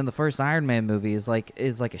mentioned in the first Iron Man movie, is like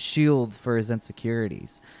a shield for his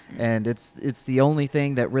insecurities, and it's the only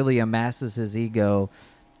thing that really amasses his ego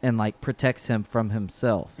and like protects him from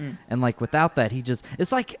himself. And like without that,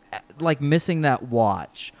 it's like missing that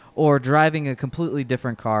watch, or driving a completely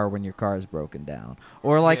different car when your car is broken down,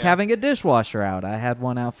 or like having a dishwasher out. I had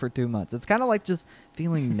one out for 2 months. It's kind of like just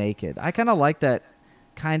feeling naked. I kind of like that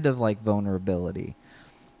kind of like vulnerability,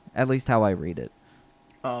 at least how I read it.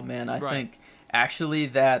 Oh man, I think actually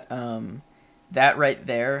that that right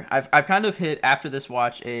there, I've kind of hit after this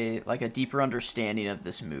watch a deeper understanding of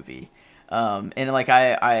this movie. And like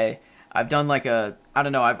I've done like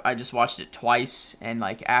I just watched it twice, and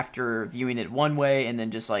like after viewing it one way and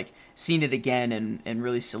then just like seeing it again and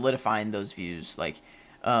really solidifying those views, like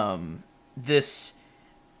this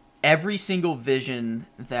every single vision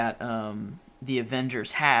that the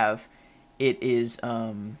Avengers have, it is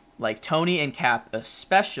like Tony and Cap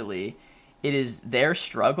especially, it is their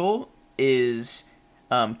struggle is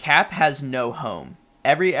Cap has no home.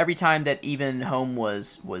 Every time that even home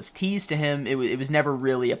was teased to him, it was never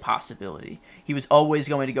really a possibility. He was always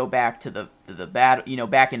going to go back to the battle, you know,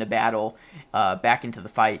 back into battle, back into the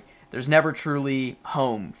fight. There's never truly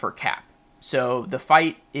home for Cap. So the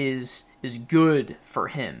fight is good for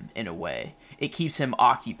him in a way. It keeps him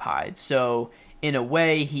occupied. So in a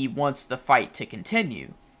way, he wants the fight to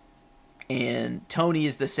continue. And Tony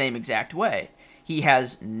is the same exact way. He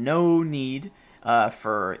has no need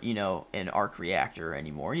for an arc reactor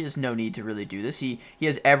anymore. He has no need to really do this. He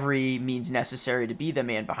has every means necessary to be the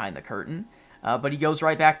man behind the curtain, but he goes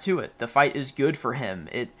right back to it. The fight is good for him.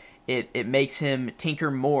 It makes him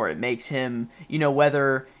tinker more. It makes him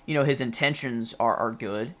whether his intentions are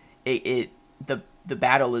good. The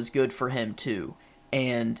battle is good for him too,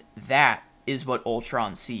 and that is what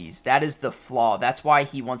Ultron sees. That is the flaw. That's why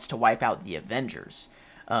he wants to wipe out the Avengers,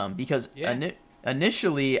 because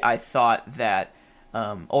initially I thought that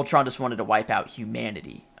Ultron just wanted to wipe out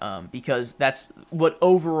humanity, because that's what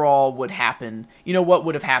overall would happen. What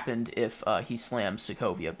would have happened if he slammed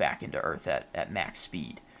Sokovia back into Earth at max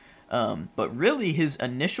speed. But really his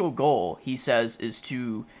initial goal, he says, is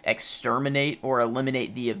to exterminate or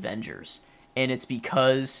eliminate the Avengers. And it's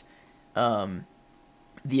because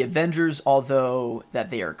the Avengers, although that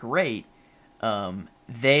they are great,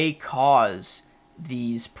 they cause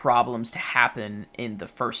these problems to happen in the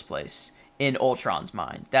first place. In Ultron's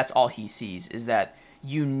mind, that's all he sees, is that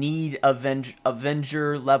you need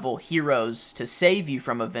Avenger level heroes to save you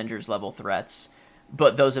from Avengers level threats,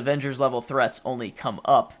 but those Avengers level threats only come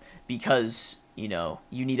up because you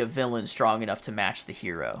need a villain strong enough to match the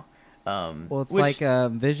hero. Well, it's like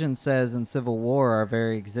Vision says in Civil War, our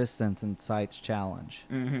very existence incites challenge.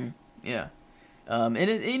 Mm-hmm. Yeah.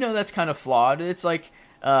 And that's kind of flawed. It's like,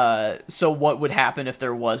 so what would happen if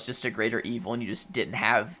there was just a greater evil and you just didn't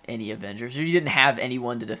have any Avengers, or you didn't have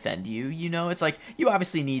anyone to defend you? It's like, you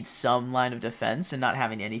obviously need some line of defense, and not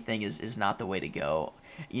having anything is not the way to go.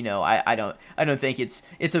 I don't think it's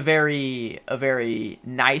a very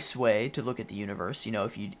nice way to look at the universe,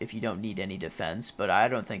 if you don't need any defense, but I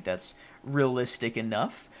don't think that's realistic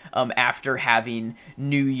enough. After having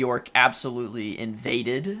New York absolutely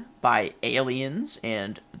invaded by aliens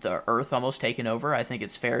and the Earth almost taken over, I think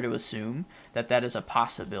it's fair to assume that is a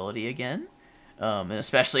possibility again, and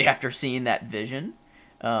especially after seeing that vision,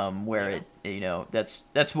 where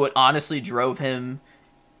that's what honestly drove him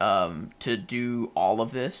to do all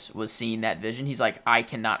of this, was seeing that vision. He's like, I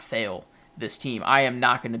cannot fail this team. I am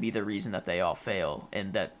not going to be the reason that they all fail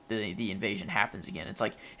and that the invasion happens again. It's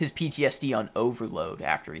like his PTSD on overload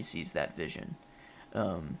after he sees that vision.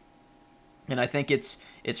 And I think it's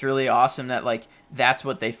really awesome that that's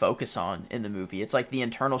what they focus on in the movie. It's like the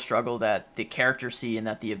internal struggle that the characters see and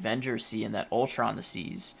that the Avengers see and that Ultron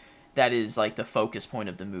sees. That is like the focus point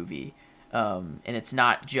of the movie. And it's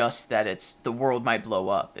not just that it's the world might blow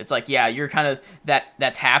up. It's like, yeah, you're kind of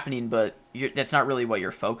that's happening, but that's not really what you're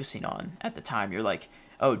focusing on at the time. You're like,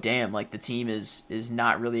 oh damn, like the team is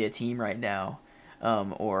not really a team right now,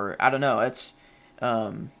 or I don't know. That's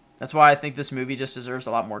why I think this movie just deserves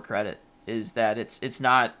a lot more credit. Is that it's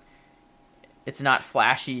not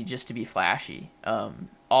flashy just to be flashy.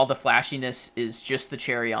 All the flashiness is just the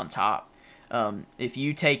cherry on top. If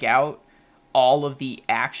you take out all of the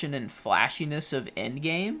action and flashiness of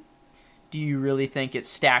Endgame, do you really think it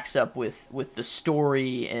stacks up with the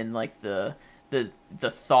story and like the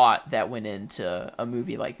thought that went into a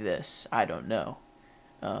movie like this? I don't know.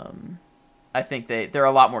 I think they're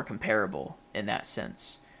a lot more comparable in that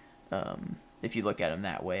sense, if you look at them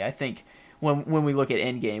that way. I think when we look at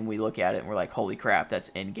Endgame, we look at it and we're like, holy crap, that's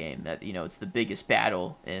Endgame. That it's the biggest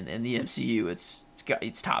battle in the MCU.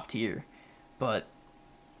 It's top tier, but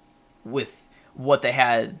with what they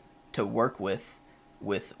had to work with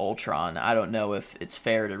Ultron, I don't know if it's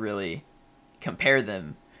fair to really compare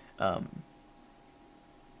them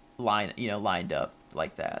lined up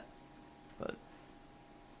like that. But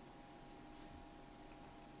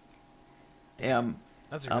damn,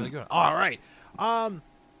 that's a really good one. All right. I'm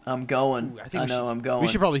going. I'm going. We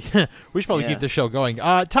should probably keep this show going.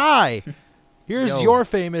 Ty, here's your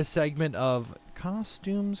famous segment of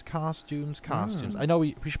costumes. I know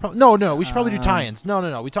we should probably we should probably do tie-ins.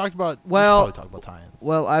 No. We talked about we should probably talk about tie-ins.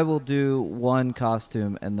 Well, I will do one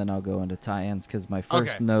costume and then I'll go into tie-ins, because my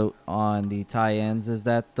first note on the tie-ins is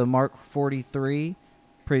that the Mark 43,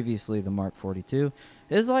 previously the Mark 42,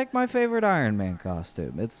 is like my favorite Iron Man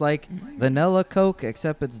costume. It's like vanilla Coke,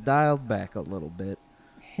 except it's dialed back a little bit.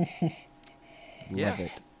 Love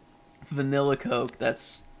it. Vanilla Coke,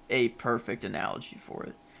 that's a perfect analogy for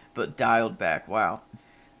it. But dialed back, wow.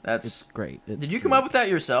 It's great. Did you come up with that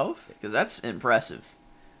yourself? Because that's impressive.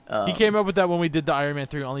 He came up with that when we did the Iron Man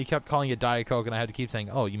 3, only he kept calling it Diet Coke, and I had to keep saying,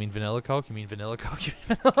 oh, you mean Vanilla Coke? You mean Vanilla Coke?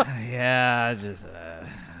 Yeah, just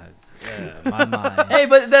my mind. Hey,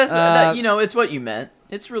 but that it's what you meant.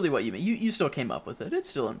 It's really what you meant. You still came up with it. It's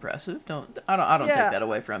still impressive. I don't take that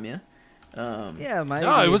away from you. No,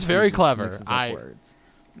 it was very clever.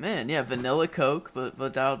 Man, yeah, Vanilla Coke,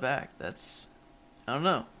 but dialed back. That's, I don't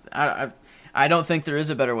know. I don't think there is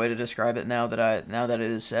a better way to describe it now that it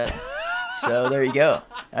is said. So there you go.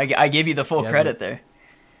 I give you the full credit there.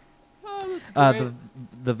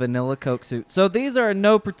 The vanilla Coke suit. So these are in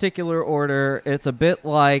no particular order. It's a bit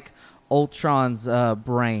like Ultron's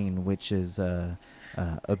brain, which is a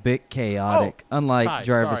bit chaotic, unlike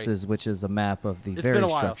Jarvis's, which is a map of the very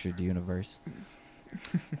structured universe.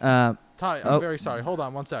 Ty, I'm very sorry. Hold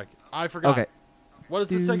on one sec. I forgot. Okay. What is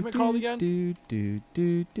this segment called again?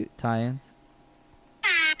 Tie-ins.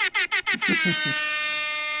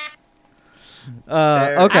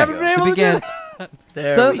 Okay, to begin.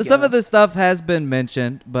 Some of this stuff has been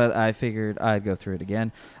mentioned, but I figured I'd go through it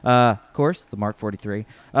again. Of course, the Mark 43.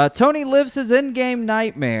 Tony lives his in-game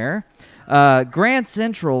nightmare. Grand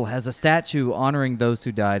Central has a statue honoring those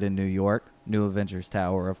who died in New York. New Avengers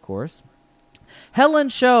Tower, of course. Helen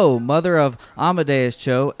Cho, mother of Amadeus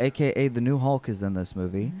Cho, a.k.a. the new Hulk, is in this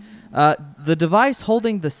movie. The device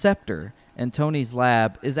holding the scepter in Tony's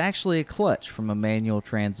lab is actually a clutch from a manual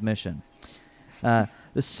transmission. The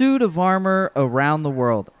suit of armor around the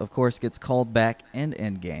world, of course, gets called back in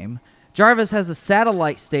Endgame. Jarvis has a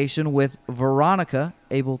satellite station with Veronica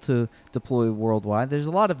able to deploy worldwide. There's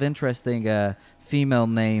a lot of interesting female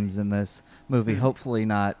names in this movie. Hopefully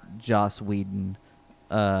not Joss Whedon.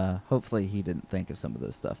 Hopefully he didn't think of some of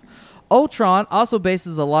this stuff. Ultron also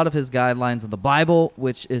bases a lot of his guidelines on the Bible,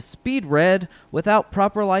 which is speed read without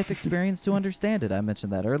proper life experience to understand it. I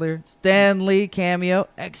mentioned that earlier. Stan Lee cameo,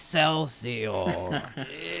 Excelsior.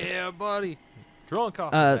 Yeah, buddy. Drunk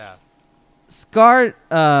off his ass. Scarred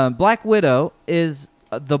Black Widow is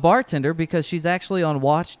the bartender because she's actually on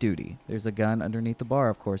watch duty. There's a gun underneath the bar,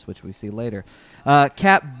 of course, which we see later.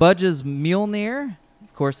 Cap Budge's Mjolnir.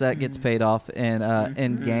 Of course, that gets paid off in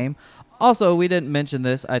Endgame. Also, we didn't mention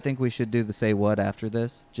this. I think we should do the say what after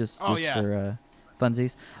this, just for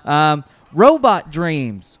funsies. Robot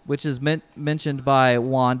Dreams, which is mentioned by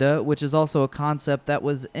Wanda, which is also a concept that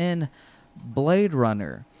was in Blade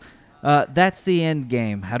Runner. That's the end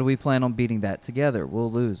game. How do we plan on beating that together?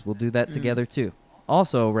 We'll lose. We'll do that together, too.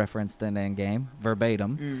 Also referenced in Endgame,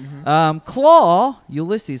 verbatim. Claw,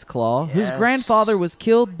 Ulysses Claw, whose grandfather was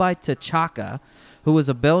killed by T'Chaka, who was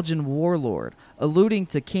a Belgian warlord, alluding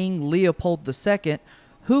to King Leopold II,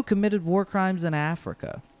 who committed war crimes in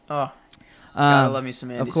Africa. Oh, gotta love me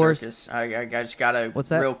some Andy of course, Serkis. I just gotta,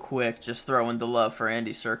 real quick, just throw in the love for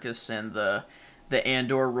Andy Serkis and the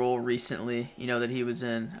Andor role recently, that he was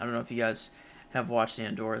in. I don't know if you guys have watched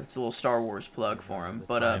Andor. It's a little Star Wars plug for him.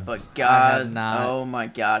 But God, oh my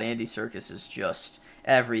God, Andy Serkis is just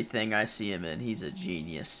everything I see him in. He's a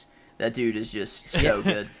genius. That dude is just so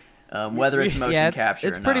good. Whether it's motion capture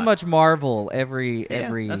or not. It's pretty much Marvel every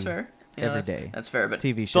that's fair. Every day. That's fair, but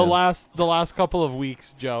TV shows. The last couple of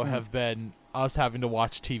weeks, Joe, have been us having to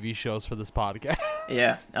watch TV shows for this podcast.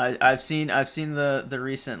 Yeah, I've seen the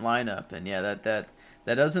recent lineup, and that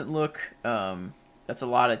doesn't look. That's a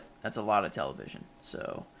lot of television.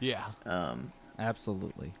 So yeah,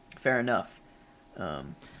 absolutely fair enough.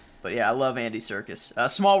 But yeah, I love Andy Serkis. A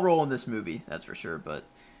small role in this movie, that's for sure. But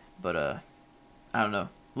I don't know.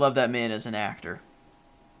 Love that man as an actor.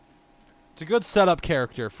 It's a good setup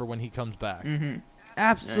character for when he comes back. Mm-hmm.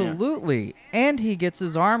 Absolutely. Yeah. And he gets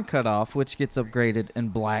his arm cut off, which gets upgraded in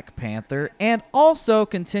Black Panther, and also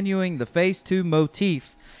continuing the Phase 2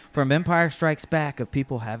 motif from Empire Strikes Back of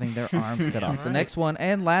people having their arms cut off. Right. The next one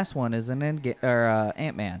and last one is an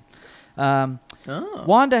Ant-Man.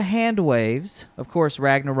 Wanda hand waves, of course,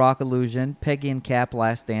 Ragnarok illusion, Peggy and Cap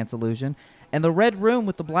Last Dance illusion, and the Red Room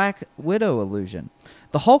with the Black Widow illusion.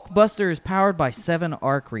 The Hulkbuster is powered by 7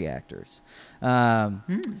 arc reactors.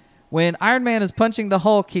 When Iron Man is punching the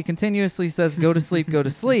Hulk, he continuously says, go to sleep, go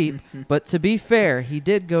to sleep. But to be fair, he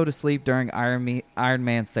did go to sleep during Iron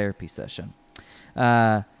Man's therapy session.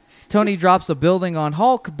 Tony drops a building on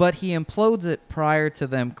Hulk, but he implodes it prior to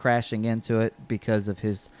them crashing into it because of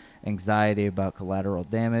his anxiety about collateral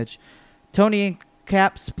damage. Tony and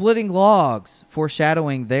Cap splitting logs,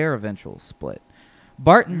 foreshadowing their eventual split.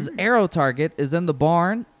 Barton's arrow target is in the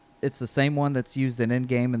barn. It's the same one that's used in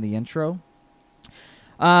Endgame in the intro.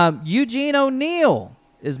 Eugene O'Neill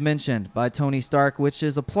is mentioned by Tony Stark, which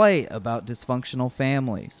is a play about dysfunctional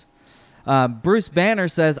families. Bruce Banner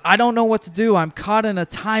says, I don't know what to do. I'm caught in a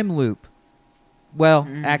time loop. Well,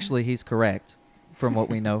 actually, he's correct from what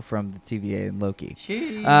we know from the TVA and Loki.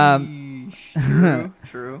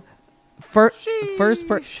 True. First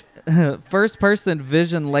person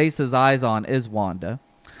Vision lays his eyes on is Wanda.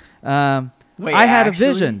 Wait, I had a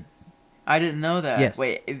vision. I didn't know that. Yes.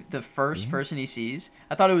 Wait, the first person he sees?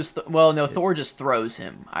 I thought it was... Thor just throws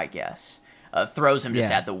him, I guess. Throws him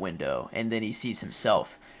just at the window, and then he sees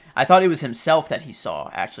himself. I thought it was himself that he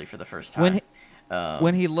saw, actually, for the first time.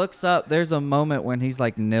 When he looks up, there's a moment when he's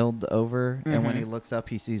like knilled over, and when he looks up,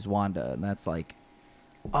 he sees Wanda, and that's like,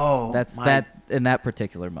 that in that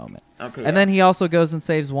particular moment. Okay. And then he also goes and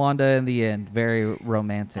saves Wanda in the end, very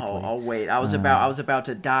romantically. I'll wait. I was about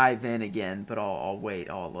to dive in again, but I'll wait.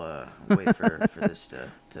 I'll wait for this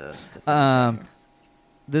to finish.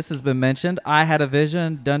 This has been mentioned. I had a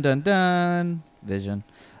vision. Dun dun dun. Vision.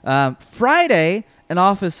 Friday, an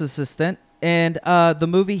office assistant. And the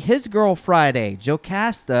movie His Girl Friday,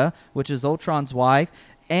 Jocasta, which is Ultron's wife,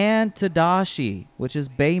 and Tadashi, which is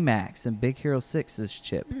Baymax and Big Hero 6's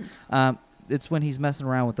chip. It's when he's messing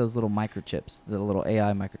around with those little microchips, the little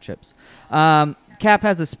AI microchips. Cap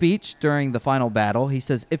has a speech during the final battle. He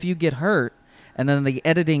says, if you get hurt, and then the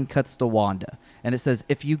editing cuts to Wanda. And it says,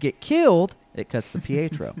 if you get killed, it cuts to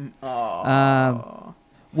Pietro.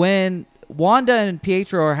 When Wanda and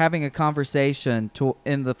Pietro are having a conversation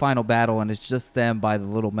in the final battle, and it's just them by the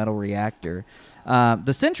little metal reactor.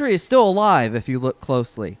 The Sentry is still alive if you look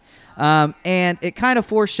closely. And it kind of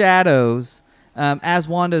foreshadows, as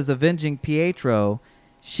Wanda is avenging Pietro,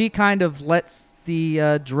 she kind of lets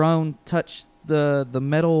the drone touch the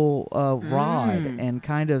metal rod and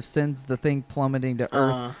kind of sends the thing plummeting to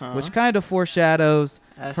Earth, which kind of foreshadows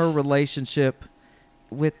her relationship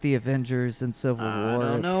with the Avengers and Civil War. I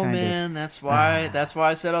don't know, man. That's why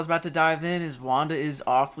I said I was about to dive in. Is Wanda is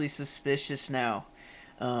awfully suspicious now.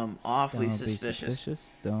 Awfully suspicious.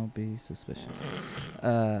 Don't be suspicious.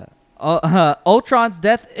 Ultron's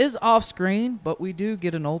death is off screen, but we do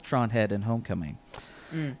get an Ultron head in Homecoming.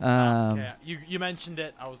 Okay. You mentioned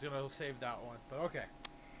it. I was gonna save that one, but okay.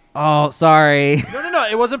 Oh, sorry. No.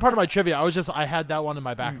 It wasn't part of my trivia. I had that one in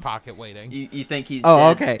my back pocket waiting. You think he's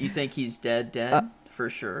dead? Okay. You think he's dead? For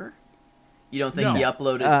sure. You don't think he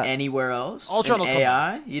uploaded anywhere else? Ultron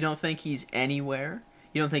AI? You don't think he's anywhere?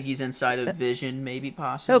 You don't think he's inside of Vision, maybe,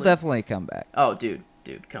 possibly? He'll definitely come back. Oh, dude,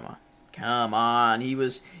 come on. He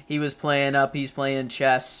was playing up. He's playing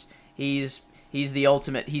chess. He's the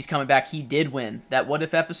ultimate. He's coming back. He did win that What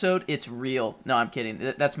If episode. It's real. No, I'm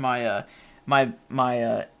kidding. That's my Your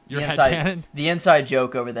headcanon? The inside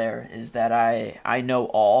joke over there is that I know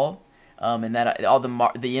all. And that all the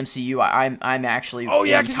MCU, I'm actually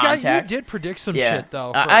in contact. You did predict some shit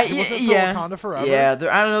though. Wakanda Forever. Yeah,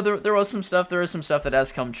 I don't know. There was some stuff. There is some stuff that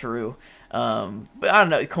has come true. But I don't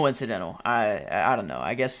know. Coincidental. I don't know.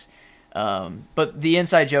 I guess. But the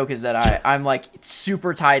inside joke is that I'm like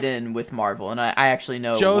super tied in with Marvel, and I actually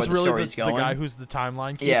know Joe's where the really story's going. The guy who's the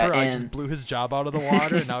timeline keeper. Yeah, I just blew his job out of the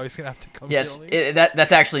water, and now he's gonna have to come. Yes, kill me.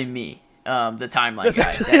 That's actually me. The timeline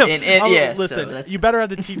guy. Listen, so you better have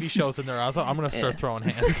the TV shows in there. I'm going to start throwing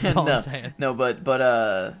hands. That's all I'm saying. No,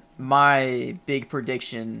 but my big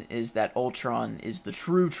prediction is that Ultron is the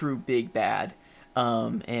true big bad,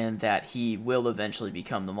 and that he will eventually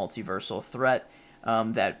become the multiversal threat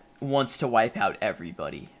that wants to wipe out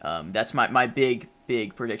everybody. That's my big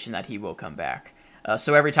prediction, that he will come back.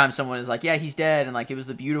 So every time someone is like, yeah, he's dead, and like it was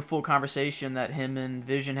the beautiful conversation that him and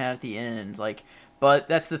Vision had at the end, like. But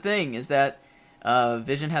that's the thing, is that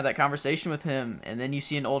Vision had that conversation with him, and then you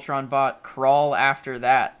see an Ultron bot crawl after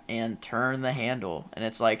that and turn the handle. And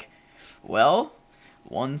it's like, well,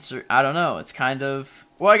 I don't know. It's kind of...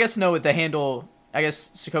 Well, I guess no, with the handle... I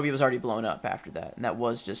guess Sokovia was already blown up after that. And that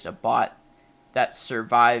was just a bot that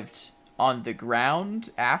survived on the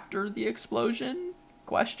ground after the explosion? ?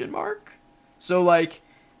 So, like,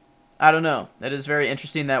 I don't know. That is very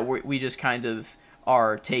interesting that we just kind of...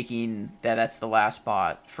 are taking that's the last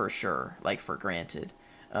bot for sure, like for granted.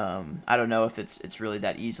 I don't know if it's really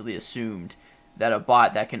that easily assumed that a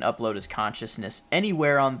bot that can upload his consciousness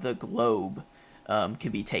anywhere on the globe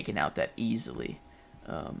can be taken out that easily.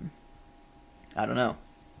 I don't know.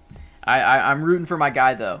 I'm rooting for my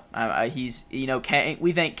guy though. He's Kang.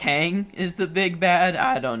 We think Kang is the big bad.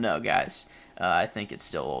 I don't know, guys. I think it's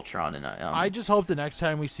still Ultron, and I just hope the next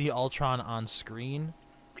time we see Ultron on screen,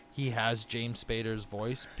 he has James Spader's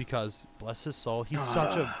voice, because bless his soul, he's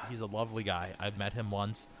a lovely guy. I've met him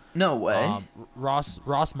once. No way.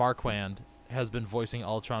 Ross Marquand has been voicing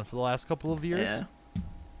Ultron for the last couple of years. Yeah.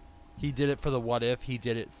 He did it for the What If. He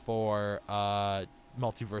did it for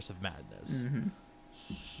Multiverse of Madness. Mm-hmm.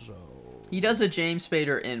 So he does a James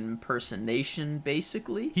Spader impersonation,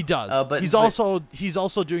 basically. He does. But he's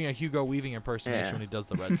also doing a Hugo Weaving impersonation when he does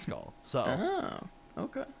the Red Skull. So. Oh,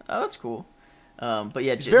 okay. Oh, that's cool. But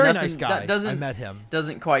yeah, he's a very nice guy. I met him.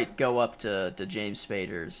 Doesn't quite go up to James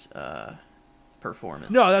Spader's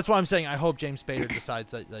performance. No, that's why I'm saying I hope James Spader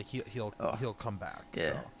decides that like he'll come back. Yeah,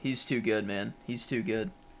 so. He's too good, man. He's too good.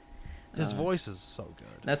 His voice is so good.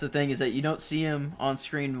 That's the thing, is that you don't see him on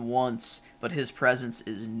screen once, but his presence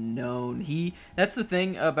is known. That's the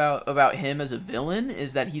thing about him as a villain,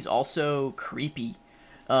 is that he's also creepy.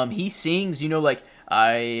 He sings, like,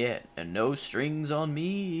 I no strings on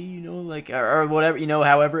me, like, or whatever,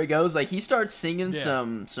 however it goes. Like, he starts singing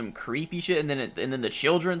some creepy shit, and then the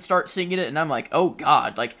children start singing it, and I'm like, oh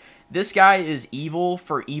god, like, this guy is evil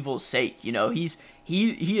for evil's sake.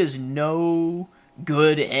 He is no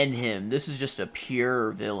good in him. This is just a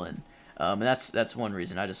pure villain. And that's one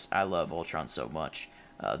reason I love Ultron so much.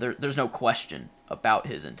 There's no question about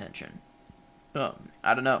his intention.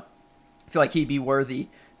 I don't know. I feel like he'd be worthy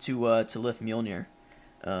to lift Mjolnir.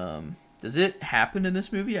 Does it happen in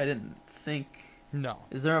this movie? I didn't think. No.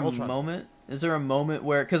 Is there a moment? Is there a moment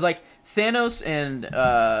where, because like Thanos and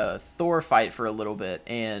Thor fight for a little bit,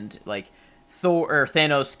 and like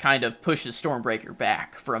Thanos kind of pushes Stormbreaker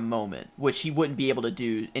back for a moment, which he wouldn't be able to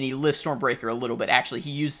do, and he lifts Stormbreaker a little bit. Actually,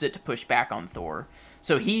 he used it to push back on Thor,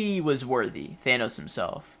 so he was worthy, Thanos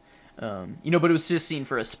himself. But it was just seen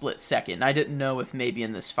for a split second. I didn't know if maybe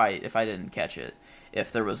in this fight, if I didn't catch it,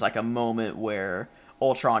 if there was like a moment where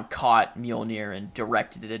Ultron caught Mjolnir and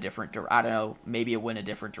directed it a different I don't know, maybe it went a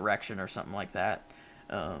different direction or something like that.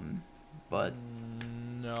 But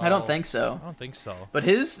no, I don't think so. I don't think so. But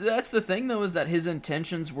that's the thing, though, is that his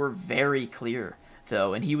intentions were very clear,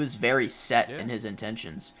 though, and he was very set in his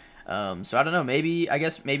intentions. So I don't know, maybe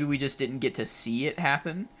we just didn't get to see it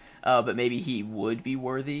happen, but maybe he would be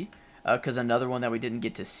worthy. Because another one that we didn't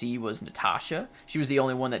get to see was Natasha. She was the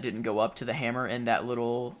only one that didn't go up to the hammer in that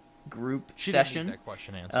little group session. Didn't get that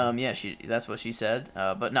question answered. That's what she said.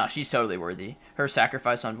 But no, she's totally worthy. Her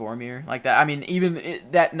sacrifice on Vormir, like that. I mean,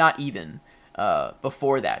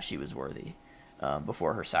 before that, she was worthy.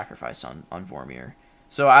 Before her sacrifice on Vormir.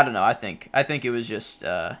 So I don't know. I think it was just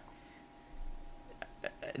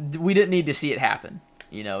we didn't need to see it happen.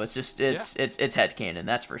 It's just it's headcanon,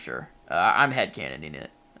 that's for sure. I'm headcanoning it,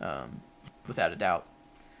 without a doubt.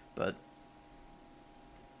 But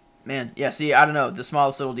man, yeah. See, I don't know. The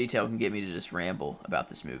smallest little detail can get me to just ramble about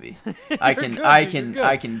this movie. I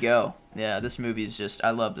can go. Yeah, this movie's just. I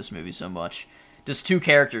love this movie so much. Just two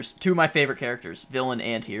of my favorite characters, villain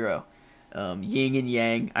and hero, yin and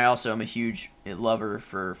yang. I also am a huge lover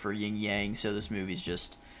for yin yang. So this movie's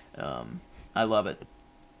just. I love it.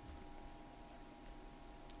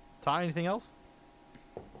 Ty, anything else?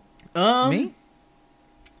 Me?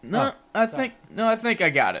 No, I think I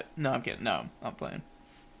got it. No, I'm kidding. No, I'm playing.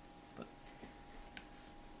 But.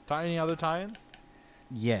 Ty, any other tie-ins?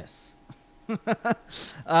 Yes.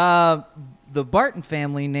 The Barton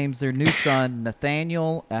family names their new son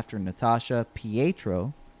Nathaniel after Natasha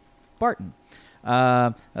Pietro Barton.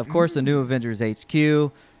 Of course, the new Avengers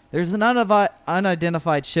HQ. There's an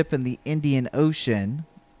unidentified ship in the Indian Ocean.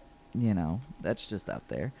 That's just out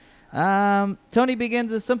there. Tony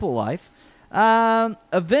begins a simple life.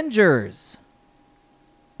 Avengers.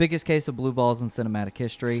 Biggest case of blue balls in cinematic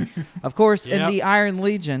history. Of course, in the Iron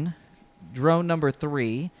Legion, drone number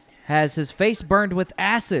 3 has his face burned with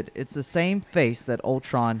acid. It's the same face that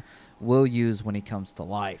Ultron will use when he comes to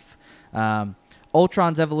life.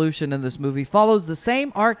 Ultron's evolution in this movie follows the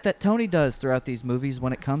same arc that Tony does throughout these movies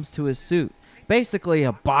when it comes to his suit. Basically,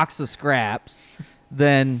 a box of scraps.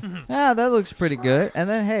 Then, that looks pretty good. And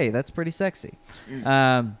then, hey, that's pretty sexy.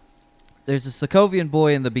 There's a Sokovian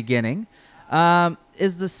boy in the beginning.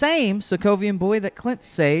 Is the same Sokovian boy that Clint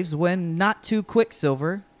saves when Not Too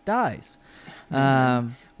Quicksilver dies.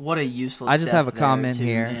 What a useless I just have a comment too,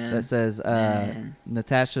 here man. that says,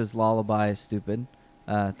 Natasha's lullaby is stupid.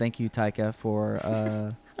 Thank you, Taika,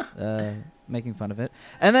 for making fun of it.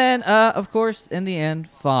 And then, of course, in the end,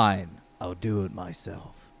 fine. I'll do it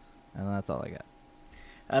myself. And that's all I got.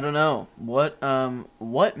 I don't know.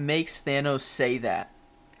 What makes Thanos say that?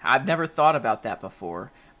 I've never thought about that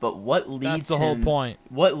before. But what leads him... That's the whole point.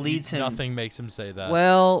 What leads him... Nothing makes him say that.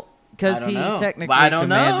 Well, because he technically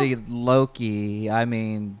commanded know. Loki. I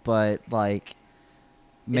mean, but like...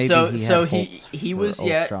 Maybe he was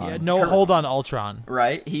hold on, Ultron.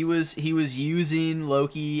 Right, he was using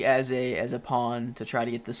Loki as a pawn to try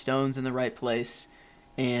to get the stones in the right place,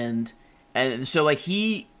 and so like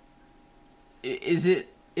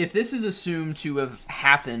if this is assumed to have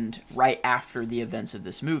happened right after the events of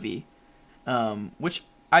this movie, which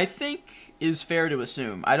I think is fair to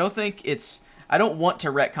assume. I don't want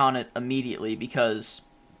to retcon it immediately, because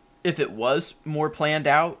if it was more planned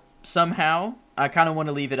out somehow, I kind of want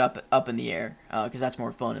to leave it up in the air, because that's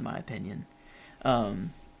more fun in my opinion.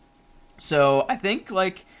 So I think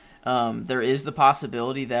there is the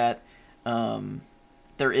possibility that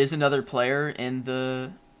there is another player in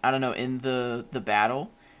the battle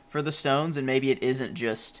for the stones, and maybe it isn't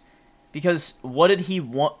just because what did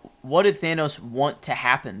Thanos want to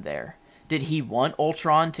happen there? Did he want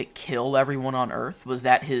Ultron to kill everyone on Earth? Was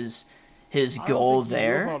that his goal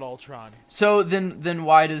there? He knew about Ultron. So then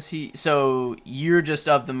why does he? So you're just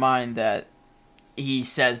of the mind that he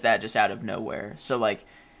says that just out of nowhere. So like,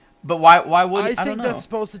 but why would I think that's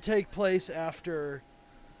supposed to take place after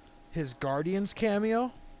his Guardians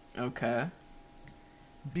cameo. Okay.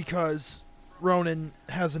 Because Ronan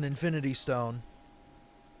has an Infinity Stone,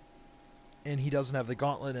 and he doesn't have the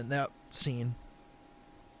gauntlet in that scene.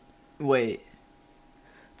 Wait.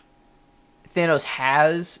 Thanos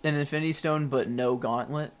has an Infinity Stone, but no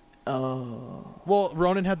gauntlet? Oh. Well,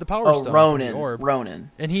 Ronan had the Power Stone.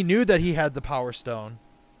 Ronan. And he knew that he had the Power Stone.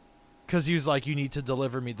 Because he was like, you need to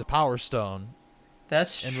deliver me the Power Stone.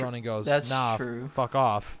 That's true. And Ronan goes, true. Fuck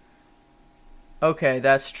off. Okay,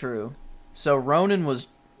 that's true. So Ronan was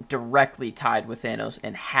directly tied with Thanos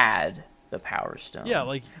and had the Power Stone. Yeah,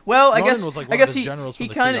 like well, Ronan I guess was like I guess he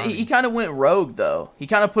kind of went rogue though. He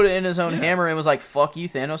kind of put it in his own hammer and was like, "Fuck you,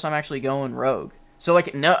 Thanos! I'm actually going rogue." So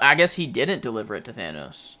like, no, I guess he didn't deliver it to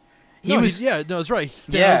Thanos. It's right.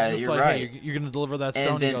 Thanos you're like, right. Hey, you're gonna deliver that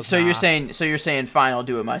stone. And then, goes, so you're saying, fine, I'll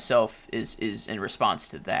do it myself. Is in response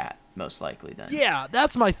to that, most likely. Then yeah,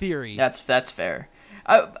 that's my theory. That's fair.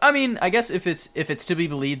 I mean, I guess if it's to be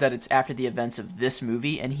believed that it's after the events of this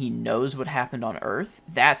movie and he knows what happened on Earth,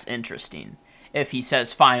 that's interesting. If he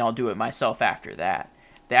says, fine, I'll do it myself after that,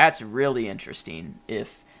 that's really interesting.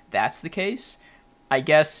 If that's the case, I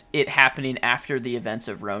guess it happening after the events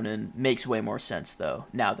of Ronan makes way more sense, though,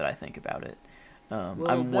 now that I think about it.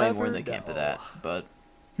 I'm way more in the camp of that. But,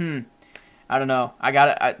 I don't know.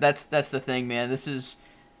 That's the thing, man. This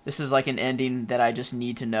is like an ending that I just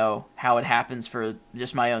need to know how it happens for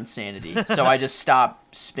just my own sanity. So I just stop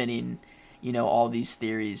spinning, all these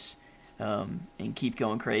theories, and keep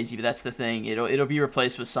going crazy. But that's the thing. It'll be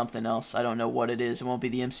replaced with something else. I don't know what it is. It won't be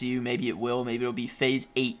the MCU. Maybe it will. Maybe it'll be Phase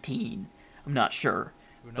 18. I'm not sure.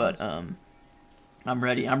 But I'm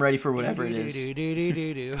ready. I'm ready for whatever it is.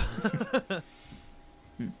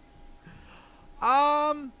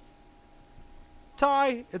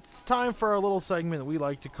 Ty, it's time for a little segment that we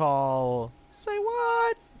like to call Say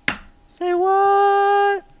What? Say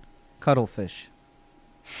what? Cuddlefish.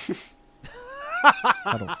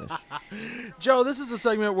 Cuddlefish. Joe, this is a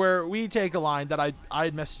segment where we take a line that I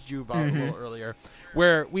had messaged you about a little earlier,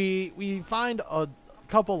 where we find a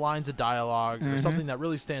couple lines of dialogue or something that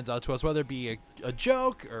really stands out to us, whether it be a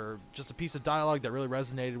joke or just a piece of dialogue that really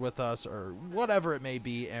resonated with us or whatever it may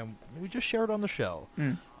be, and we just share it on the show.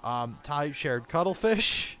 Ty shared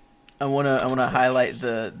Cuddlefish. I wanna highlight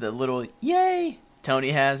the little yay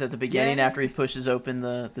Tony has at the beginning after he pushes open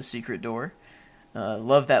the secret door.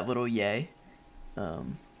 Love that little yay.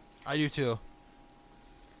 I do too.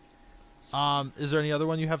 Is there any other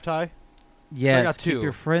one you have, Ty? Yes. I got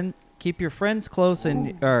two. Keep your friends close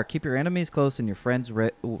or keep your enemies close and your friends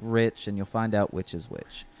rich, and you'll find out which is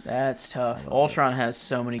which. That's tough. Ultron has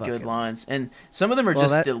so many good lines, and some of them are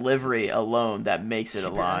just delivery alone that makes it a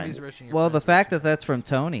line. Well, the fact that that's from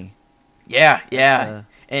Tony. Yeah.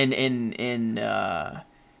 And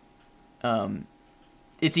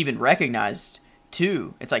it's even recognized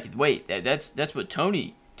too. It's like, wait, that's what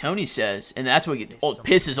Tony says, and that's what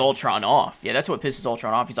pisses Ultron off. Yeah, that's what pisses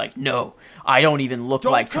Ultron off. He's like, no, I don't even look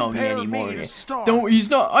like Tony anymore.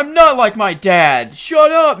 I'm not like my dad.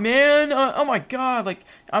 Shut up, man. Oh my god, like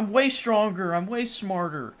I'm way stronger. I'm way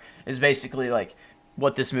smarter. Is basically like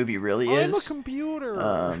what this movie really is. I'm a computer.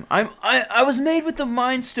 I was made with the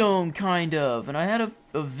Mind Stone, kind of, and I had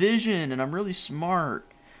a vision, and I'm really smart.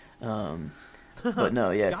 But no,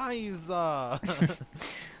 yeah. Guys,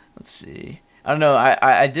 let's see. I don't know.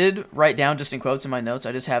 I did write down just in quotes in my notes.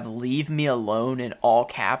 I just have "leave me alone" in all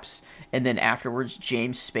caps, and then afterwards,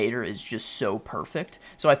 James Spader is just so perfect.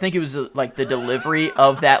 So I think it was like the delivery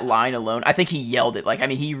of that line alone. I think he yelled it. Like, I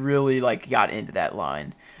mean, he really like got into that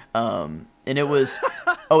line. And it was,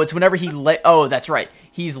 it's whenever that's right.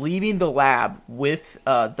 He's leaving the lab with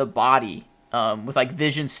the body, with like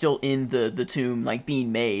Vision still in the tomb, like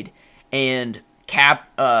being made, and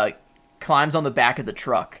Cap climbs on the back of the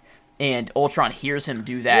truck. And Ultron hears him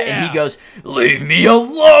do that, and he goes, "Leave me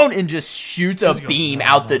alone!" and just shoots a beam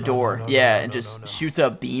out the door. Shoots a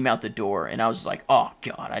beam out the door. And I was just like, oh,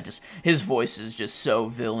 God. His voice is just so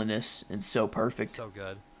villainous and so perfect. So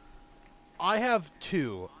good. I have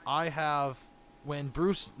two. I have when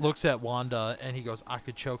Bruce looks at Wanda, and he goes, "I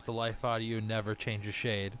could choke the life out of you, never change a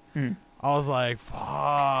shade." I was like,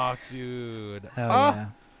 fuck, dude. Hell yeah.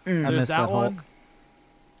 There's that one.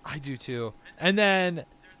 I do, too. And then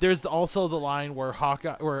there's also the line where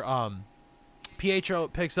Pietro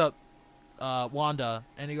picks up Wanda,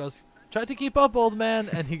 and he goes, "Try to keep up, old man."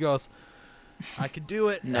 And he goes, "I could do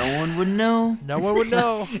it. No one would know." No one would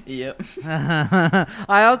know. Yep. I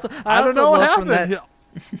don't know what happened.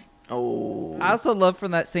 Oh. I also love from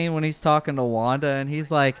that scene when he's talking to Wanda, and he's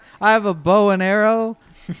like, "I have a bow and arrow.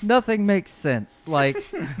 Nothing makes sense." Like,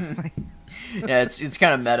 yeah, it's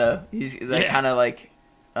kind of meta. He's kind of like,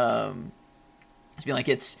 he's being like,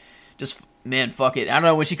 it's just, man, fuck it. I don't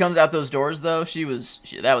know, when she comes out those doors though,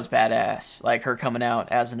 that was badass. Like her coming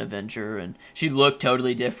out as an Avenger, and she looked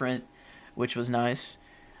totally different, which was nice.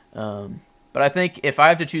 But I think if I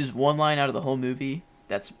have to choose one line out of the whole movie,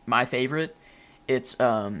 that's my favorite. It's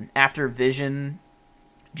after Vision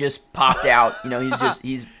just popped out. You know,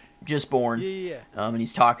 he's just born. Yeah. And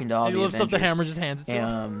he's talking to all the Avengers. He lifts up the hammer, just hands it to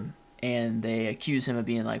him. And they accuse him of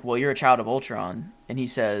being like, "Well, you're a child of Ultron." And he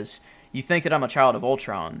says, "You think that I'm a child of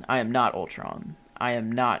Ultron? I am not Ultron. I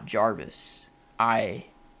am not Jarvis. I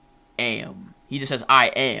am." He just says, "I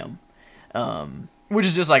am," which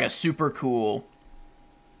is just like a super cool.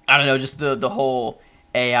 I don't know, just the whole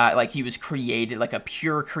AI, like he was created like a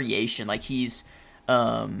pure creation. Like he's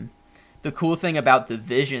the cool thing about the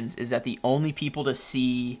Visions is that the only people to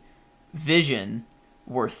see Vision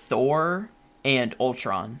were Thor and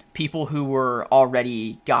Ultron, people who were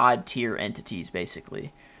already god tier entities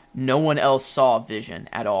basically. No one else saw Vision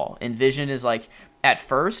at all. And Vision is like, at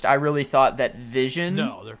first I really thought that Vision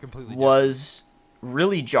they're completely was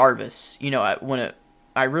really Jarvis. You know,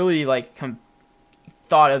 I really like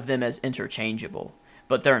thought of them as interchangeable,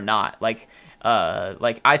 but they're not. Like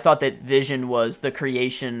I thought that Vision was the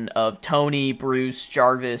creation of Tony, Bruce,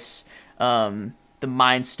 Jarvis, the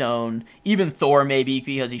Mind Stone, even Thor maybe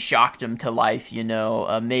because he shocked him to life, you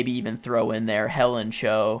know, maybe even throw in there Helen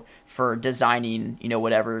Cho for designing, you know,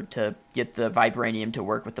 whatever to get the vibranium to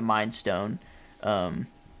work with the Mind Stone. But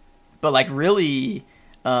like really,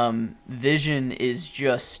 Vision is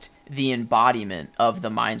just the embodiment of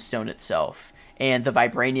the Mind Stone itself, and the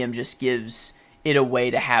vibranium just gives it a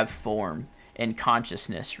way to have form and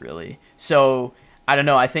consciousness, really. So I don't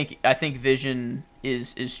know. I think Vision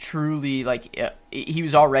is truly like he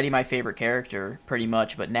was already my favorite character pretty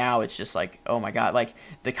much, but now it's just like, oh my god, like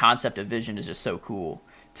the concept of Vision is just so cool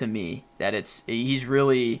to me that he's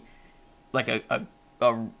really like a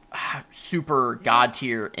super god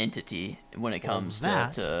tier entity when it comes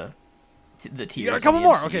to the tiers. You got a couple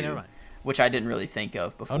more. Okay, never mind. Which I didn't really think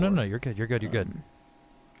of before. Oh no, you're good. You're good.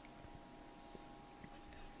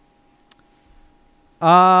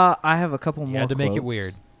 I have a couple more. You had to make it quotes.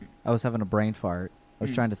 Weird. I was having a brain fart. I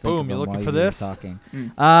was trying to think. Boom, of you them looking while for you were this? talking.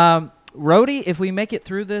 Rhodey, if we make it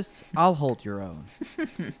through this, I'll hold your own.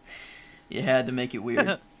 You had to make it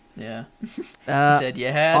weird. Yeah. He said you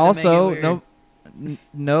had also, to make it weird.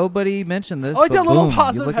 Nobody mentioned this. Oh, like that little boom,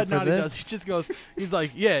 positive head nod he does. He just goes, he's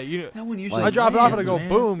like, yeah, you. That one usually I drop it off and I lands, go, man.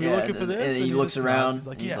 boom, you Yeah, looking for this? And then he looks around. He's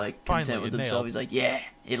like, yeah, like finally, content with it himself. nailed. He's like, yeah,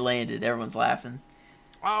 it landed. Everyone's laughing.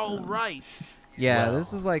 All right. Yeah, Well.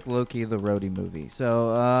 this is like Loki, the Rhodey movie.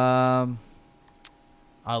 So, I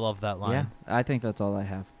love that line. yeah, I think that's all I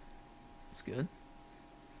have. It's good.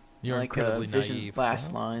 You're like incredibly Vision's naive.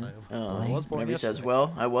 last line. I was born Whenever he says, yesterday.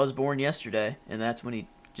 "Well, I was born yesterday," and that's when he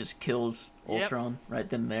just kills Yep. Ultron right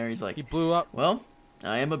then and there. He's like, He blew up. "Well,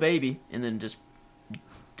 I am a baby," and then just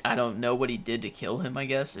I don't know what he did to kill him. I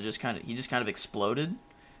guess he just kind of exploded.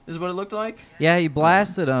 Is what it looked like. Yeah, he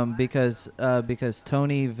blasted him because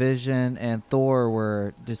Tony, Vision, and Thor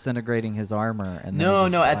were disintegrating his armor. And then he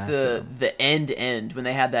just at blasted him. the end when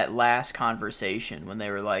they had that last conversation when they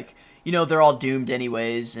were like, you know, they're all doomed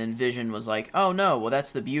anyways, and Vision was like, oh no, well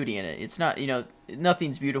that's the beauty in it. It's not, you know,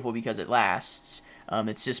 nothing's beautiful because it lasts.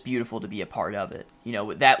 It's just beautiful to be a part of it. You know,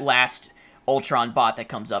 with that last Ultron bot that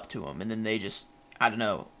comes up to him, and then they just, I don't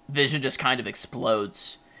know, Vision just kind of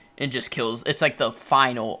explodes and just kills. It's like the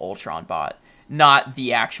final Ultron bot, not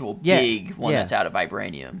the actual big one that's out of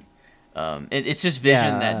vibranium. It's just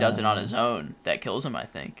Vision that does it on his own that kills him, I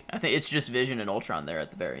think. It's just Vision and Ultron there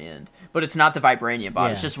at the very end. But it's not the vibranium bot.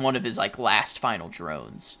 Yeah. It's just one of his like last final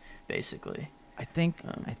drones, basically. I think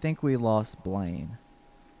we lost Blaine.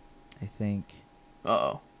 I think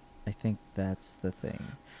that's the thing.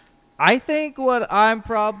 I think what I'm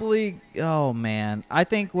probably going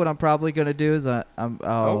to do is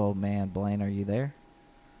man, Blaine, are you there?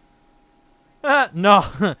 No,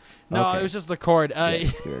 Okay. It was just the cord.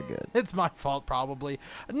 Yes, you're good. It's my fault, probably.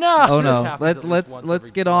 No. Oh this no! happens at least once Let's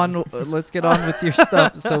every get on. Let's get on with your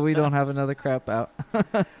stuff so we don't have another crap out.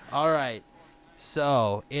 All right.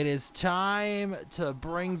 So it is time to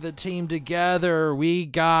bring the team together. We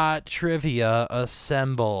got trivia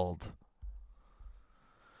assembled.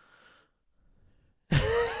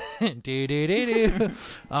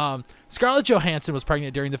 Scarlett Johansson was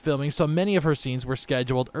pregnant during the filming, so many of her scenes were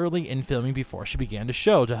scheduled early in filming before she began to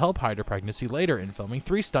show. To help hide her pregnancy later in filming,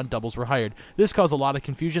 3 stunt doubles were hired. This caused a lot of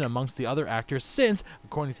confusion amongst the other actors since,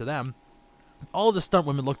 according to them, all of the stunt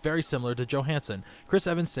women looked very similar to Johansson. Chris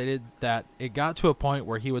Evans stated that it got to a point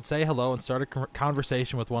where he would say hello and start a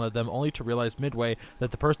conversation with one of them, only to realize midway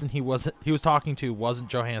that the person he was talking to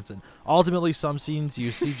wasn't Johansson. Ultimately, some scenes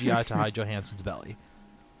use CGI to hide Johansson's belly.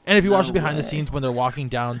 And if you watch the behind the scenes when they're walking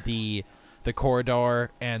down the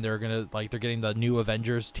corridor and they're getting the new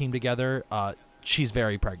Avengers team together, she's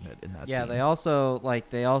very pregnant in that scene. Yeah, they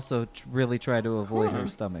also really try to avoid her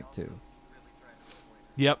stomach too.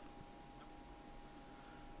 Yep.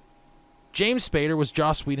 James Spader was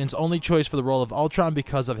Joss Whedon's only choice for the role of Ultron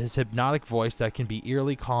because of his hypnotic voice that can be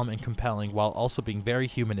eerily calm and compelling while also being very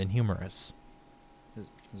human and humorous. It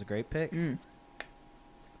was a great pick.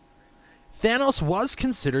 Thanos was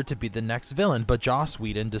considered to be the next villain, but Joss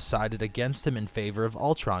Whedon decided against him in favor of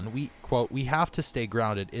Ultron. We have to stay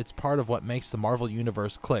grounded. It's part of what makes the Marvel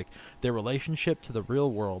Universe click, their relationship to the real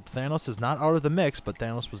world. Thanos is not out of the mix, but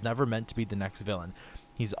Thanos was never meant to be the next villain.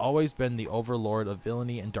 He's always been the overlord of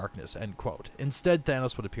villainy and darkness, end quote. Instead,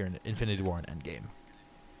 Thanos would appear in Infinity War and Endgame.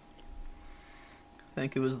 I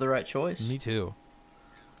think it was the right choice. Me too.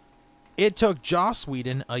 It took Joss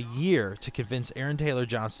Whedon a year to convince Aaron Taylor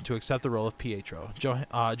Johnson to accept the role of Pietro.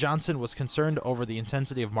 Johnson was concerned over the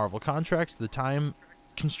intensity of Marvel contracts, the time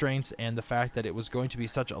constraints, and the fact that it was going to be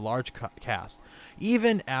such a large cast.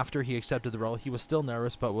 Even after he accepted the role, he was still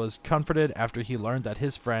nervous, but was comforted after he learned that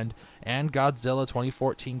his friend and Godzilla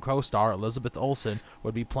 2014 co-star Elizabeth Olsen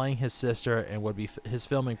would be playing his sister and would be his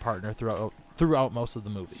filming partner throughout most of the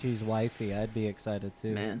movie. She's wifey. I'd be excited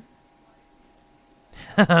too. Man.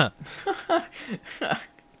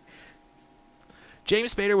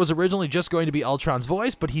 James Spader was originally just going to be Ultron's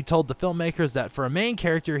voice, but he told the filmmakers that for a main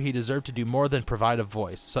character, he deserved to do more than provide a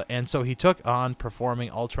voice. So he took on performing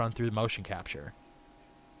Ultron through motion capture.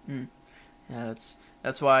 Yeah,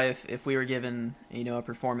 that's why if we were given a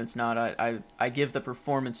performance nod, I give the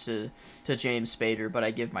performance to James Spader, but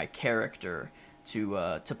I give my character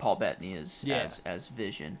to Paul Bettany as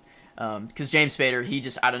Vision. Because James Spader, he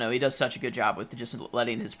does such a good job with just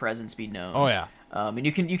letting his presence be known. Oh yeah. And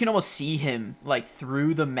you can almost see him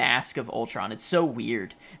through the mask of Ultron. It's so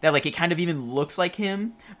weird that it kind of even looks like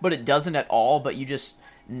him, but it doesn't at all. But you just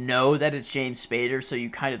know that it's James Spader, so you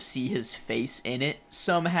kind of see his face in it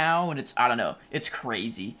somehow. And it's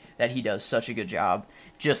crazy that he does such a good job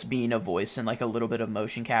just being a voice and a little bit of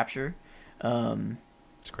motion capture.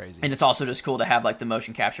 It's crazy. And it's also just cool to have the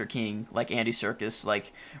motion capture king Andy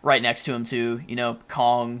Serkis right next to him too.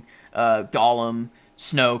 Kong, Gollum,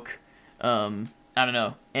 Snoke.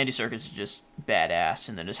 Andy Serkis is just badass,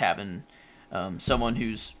 and then just having someone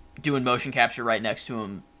who's doing motion capture right next to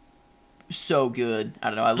him, so good.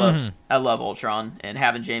 I love Ultron, and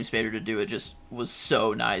having James Spader to do it just was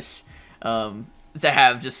so nice. To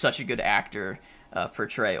have just such a good actor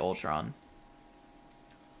portray Ultron.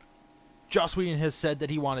 Joss Whedon has said that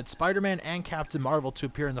he wanted Spider-Man and Captain Marvel to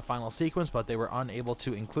appear in the final sequence, but they were unable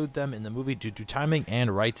to include them in the movie due to timing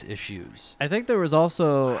and rights issues. I think there was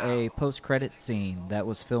also a post-credit scene that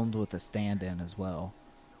was filmed with a stand-in as well.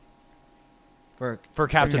 For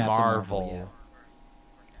Captain Marvel. Yeah.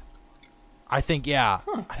 I think I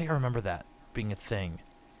remember that being a thing.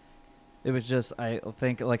 It was just, I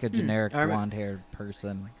think, a generic blonde-haired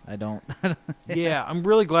person. I don't... Yeah, I'm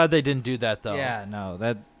really glad they didn't do that, though. Yeah, no,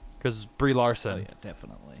 that... Because Brie Larson. Oh, yeah,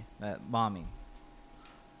 definitely. That mommy.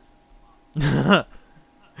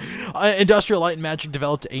 Industrial Light and Magic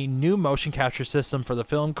developed a new motion capture system for the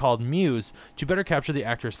film called Muse to better capture the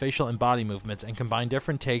actor's facial and body movements and combine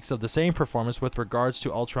different takes of the same performance with regards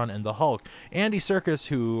to Ultron and the Hulk. Andy Serkis,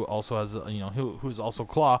 who also has, who's also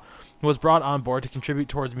Claw, was brought on board to contribute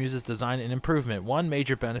towards Muse's design and improvement. One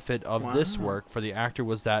major benefit of this work for the actor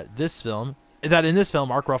was that in this film,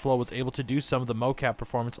 Mark Ruffalo was able to do some of the mocap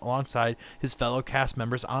performance alongside his fellow cast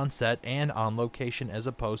members on set and on location, as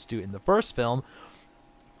opposed to in the first film,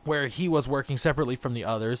 where he was working separately from the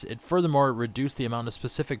others. It furthermore reduced the amount of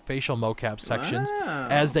specific facial mocap sections,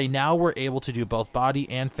 as they now were able to do both body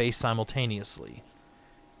and face simultaneously.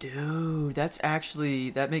 Dude,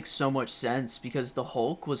 that makes so much sense, because the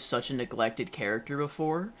Hulk was such a neglected character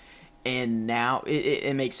before. And now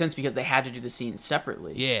it makes sense because they had to do the scenes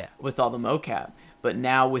separately with all the mocap. But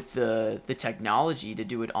now with the technology to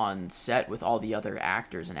do it on set with all the other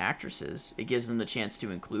actors and actresses, it gives them the chance to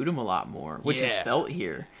include them a lot more, which is felt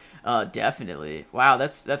here. Definitely. Wow,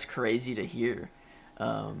 that's crazy to hear.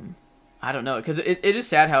 I don't know, because it is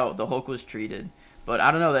sad how the Hulk was treated. But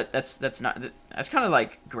I don't know, that's kind of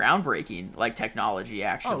like groundbreaking, like technology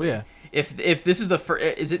actually. Oh yeah. If this is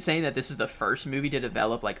is it saying that this is the first movie to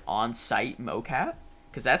develop like on-site mocap?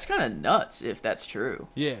 Because that's kind of nuts if that's true.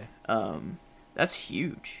 Yeah. That's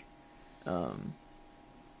huge.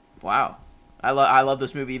 Wow. I love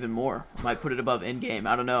this movie even more. I might put it above Endgame.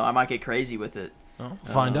 I don't know. I might get crazy with it. Well,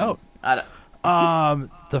 find out. I don't,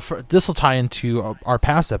 This will tie into our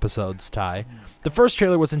past episodes, Ty. The first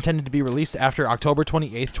trailer was intended to be released after October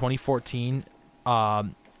 28th, 2014. That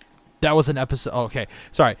was an episode. Oh, okay.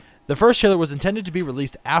 Sorry. The first trailer was intended to be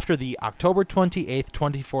released after the October 28th,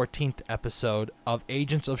 2014 episode of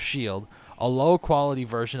Agents of S.H.I.E.L.D. A low-quality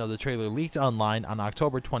version of the trailer leaked online on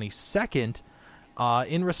October 22nd.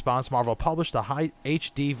 In response, Marvel published a high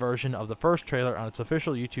HD version of the first trailer on its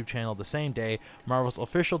official YouTube channel the same day. Marvel's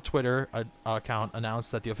official Twitter account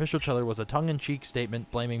announced that the official trailer was a tongue-in-cheek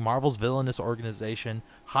statement blaming Marvel's villainous organization,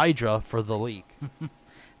 Hydra, for the leak.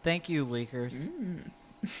 Thank you, leakers.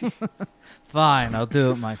 Fine, I'll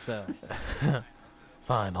do it myself.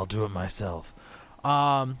 Fine, I'll do it myself.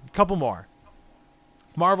 Couple more.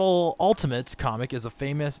 Marvel Ultimates comic is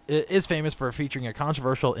famous for featuring a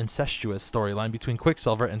controversial incestuous storyline between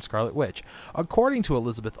Quicksilver and Scarlet Witch. According to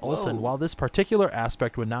Elizabeth Olsen, while this particular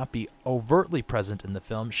aspect would not be overtly present in the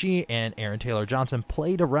film, she and Aaron Taylor Johnson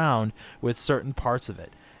played around with certain parts of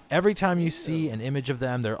it. Every time you see an image of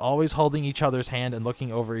them, they're always holding each other's hand and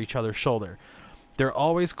looking over each other's shoulder. They're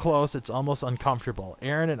always close. It's almost uncomfortable.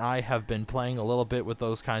 Aaron and I have been playing a little bit with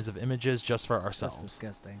those kinds of images just for ourselves. That's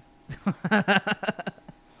disgusting.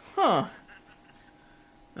 huh.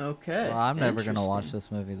 Okay. Well, I'm never going to watch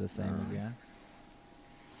this movie the same again.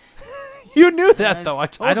 You knew that, though. I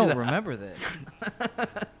told you I don't that. remember this.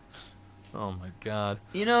 Oh, my God.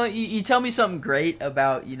 You know, you tell me something great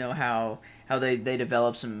about, you know, how they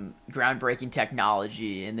develop some groundbreaking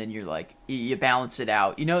technology, and then you're like, you balance it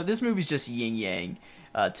out. You know, this movie's just yin-yang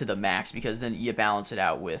to the max, because then you balance it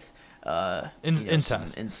out with incest. Some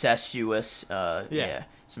incestuous,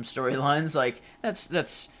 some storylines. Like,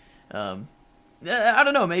 that's I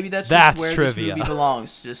don't know, maybe that's just where trivia. This movie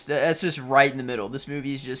belongs. That's just right in the middle. This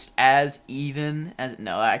movie is just as even as...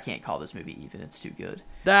 No, I can't call this movie even. It's too good.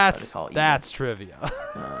 That's trivia.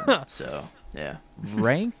 So... Yeah.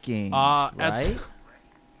 Rankings, right?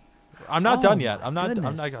 I'm not done yet. I'm not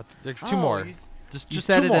got two more. You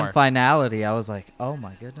said it in finality. I was like, oh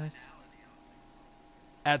my goodness.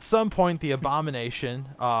 At some point, the Abomination,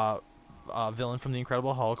 villain from the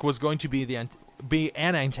Incredible Hulk, was going to be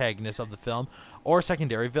an antagonist of the film or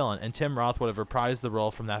secondary villain, and Tim Roth would have reprised the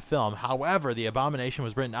role from that film. However, the Abomination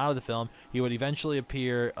was written out of the film. He would eventually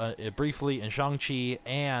appear briefly in Shang-Chi,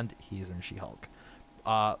 and he's in She-Hulk.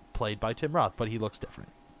 Played by Tim Roth, but he looks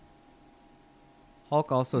different.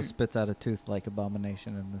 Hulk also spits out a tooth like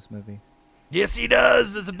Abomination in this movie. Yes, he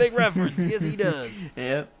does. It's a big reference. Yes, he does.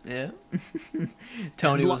 Yep.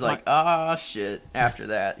 Tony was like, shit. After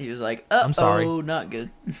that, he was like, I'm sorry. Oh, not good.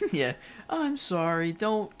 Yeah. I'm sorry.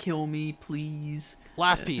 Don't kill me, please.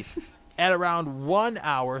 Last piece. At around 1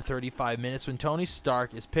 hour, 35 minutes, when Tony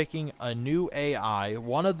Stark is picking a new AI,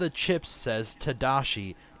 one of the chips says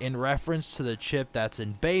Tadashi, in reference to the chip that's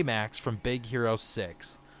in Baymax from Big Hero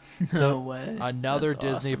 6. No way. Another That's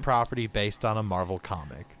Disney awesome. property based on a Marvel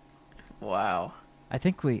comic. Wow. I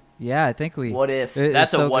think we. What if?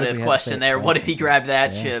 That's a what if question there. What if he grabbed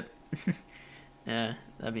that chip? Yeah,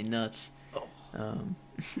 that'd be nuts.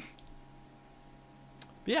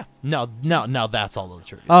 Yeah. No, that's all the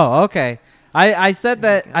truth. Oh, okay. I said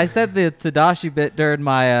that. I said the Tadashi bit during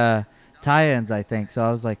my tie-ins, I think. So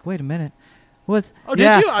I was like, wait a minute. What? Oh,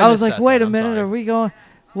 did you? I was like, wait a minute. Sorry. Are we going?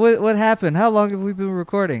 What happened? How long have we been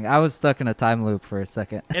recording? I was stuck in a time loop for a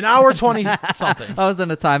second. An hour 20 something. I was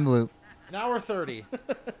in a time loop. An hour 30.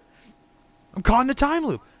 I'm caught in a time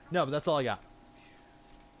loop. No, but that's all I got.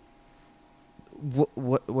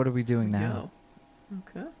 What are we doing now?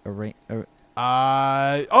 Okay. We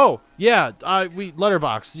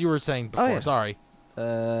Letterboxd. You were saying before. Oh, yeah. Sorry.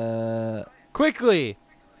 Quickly,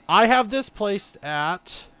 I have this placed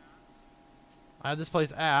at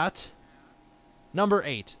number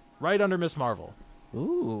 8, right under Miss Marvel.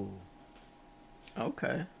 Ooh.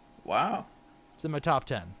 Okay. Wow. It's in my top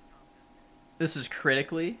 10. This is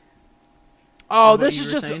critically. Oh, this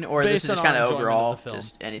is just or this is just kind of overall,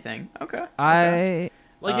 just anything. Okay.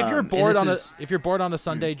 If you're bored on a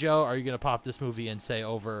Sunday, Joe, are you gonna pop this movie and say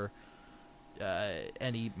over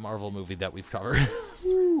any Marvel movie that we've covered?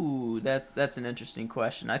 Ooh, that's an interesting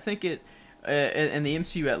question. I think it in the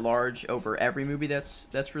MCU at large, over every movie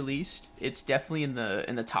that's released, it's definitely in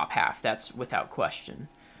the top half. That's without question.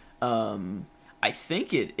 I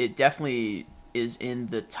think it definitely is in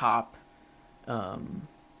the top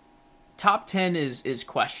Top 10 is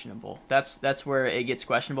questionable. That's where it gets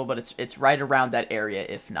questionable, but it's right around that area,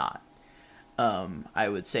 if not. I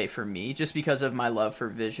would say for me, just because of my love for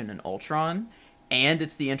Vision and Ultron, and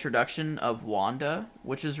it's the introduction of Wanda,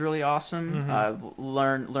 which is really awesome. I've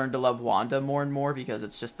learned to love Wanda more and more because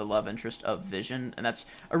it's just the love interest of Vision, and that's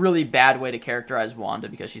a really bad way to characterize Wanda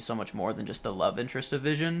because she's so much more than just the love interest of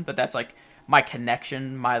Vision. But that's like my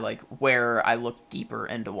connection, my like where I look deeper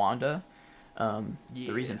into Wanda.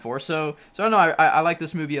 The reason for so I don't know. I like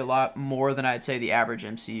this movie a lot more than I'd say the average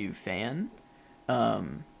MCU fan.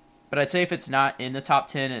 But I'd say if it's not in the top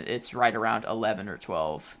 10, it's right around 11 or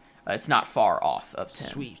 12. It's not far off of 10.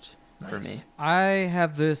 Sweet. For me. I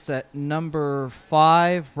have this at number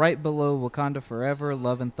 5, right below Wakanda Forever,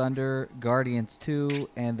 Love and Thunder, Guardians 2,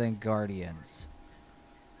 and then Guardians.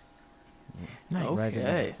 Nice. Right at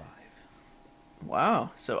Okay. number 5.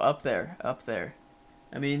 Wow. So up there.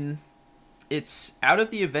 I mean, it's out of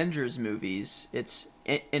the Avengers movies.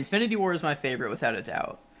 Infinity War is my favorite without a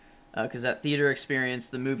doubt. Because that theater experience,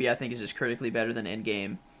 the movie I think is just critically better than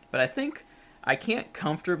Endgame. But I think I can't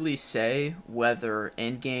comfortably say whether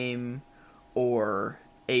Endgame or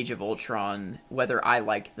Age of Ultron, whether I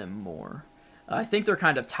like them more. I think they're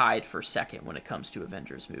kind of tied for second when it comes to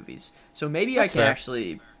Avengers movies. So maybe That's fair.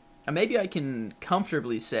 maybe I can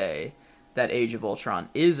comfortably say that Age of Ultron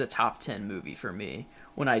is a top 10 movie for me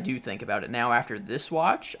when I do think about it now after this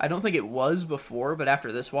watch. I don't think it was before, but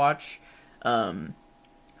after this watch,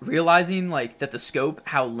 realizing like that the scope,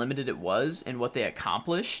 how limited it was, and what they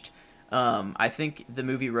accomplished, I think the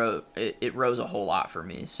movie rose a whole lot for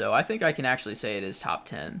me. So I think I can actually say it is top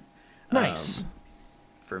 10. Nice.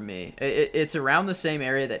 For me, it's around the same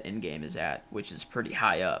area that Endgame is at, which is pretty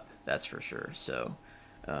high up. That's for sure. So,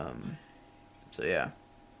 yeah.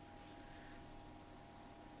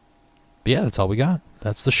 But yeah, that's all we got.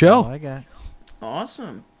 That's the show. I got.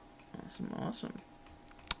 Awesome.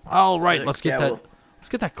 All right, Sick. let's get Yeah, that. well, Let's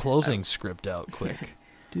get that closing script out quick.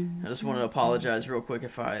 I just want to apologize real quick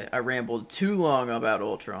if I rambled too long about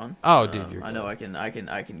Ultron. Oh, dude, you're I know I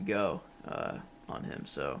can go on him,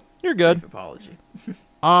 so You're good. brief apology.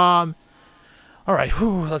 All right,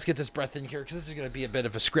 let's get this breath in here because this is going to be a bit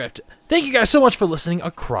of a script. Thank you guys so much for listening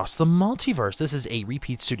Across the Multiverse. This is a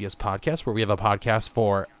Repeat Studios podcast where we have a podcast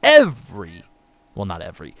for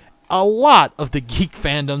a lot of the geek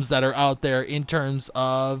fandoms that are out there in terms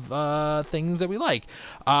of things that we like.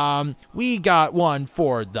 We got one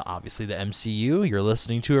for obviously the MCU. You're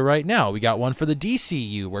listening to it right now. We got one for the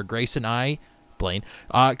DCU where Grace and I, Blaine,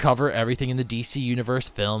 cover everything in the DC universe,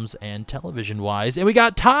 films and television wise. And we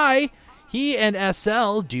got Ty. He and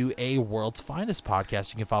SL do a World's Finest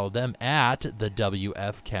podcast. You can follow them at the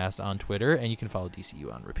WFcast on Twitter, and you can follow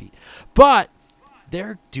DCU on repeat. But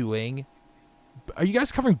they're doing... Are you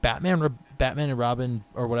guys covering Batman and Robin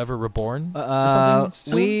or whatever Reborn? Or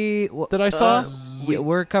something that I saw.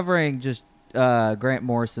 We're covering just Grant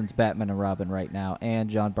Morrison's Batman and Robin right now, and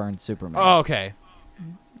John Byrne's Superman. Oh, okay.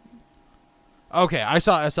 Okay, I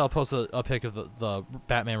saw SL post a pic of the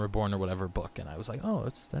Batman Reborn or whatever book, and I was like, oh,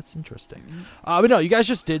 that's interesting. But no, you guys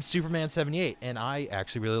just did Superman 78, and I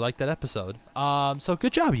actually really liked that episode. So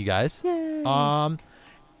good job, you guys. Yay.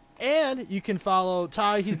 And you can follow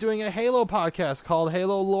Ty. He's doing a Halo podcast called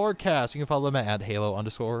Halo Lorecast. You can follow him at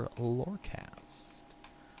Halo_Lorecast.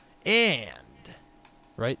 And,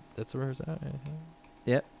 right? That's where it's at?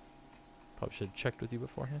 Yep. Probably should have checked with you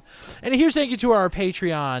beforehand. And here's thank you to our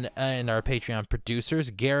Patreon and our Patreon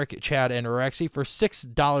producers, Garrick, Chad, and Rexy. For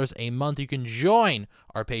 $6 a month, you can join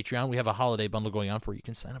our Patreon. We have a holiday bundle going on where you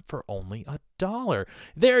can sign up for only $1.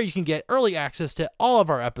 There you can get early access to all of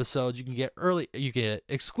our episodes. You can get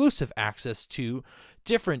exclusive access to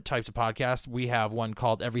different types of podcasts. We have one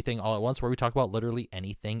called Everything All at Once where we talk about literally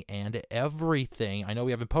anything and everything. I know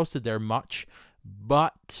we haven't posted there much,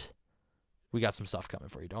 but we got some stuff coming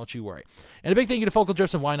for you. Don't you worry. And a big thank you to Focal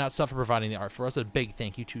Drifts and Why Not Stuff for providing the art for us. A big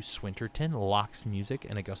thank you to Swinterton, Locks Music,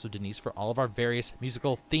 and Augusto Denise for all of our various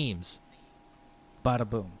musical themes. Bada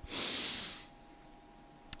boom.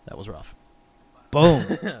 That was rough. Boom.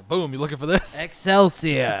 Boom. You looking for this?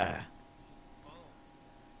 Excelsior.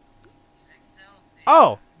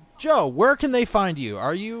 Oh, Joe, where can they find you?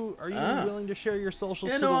 Are you willing to share your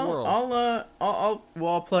socials to the world?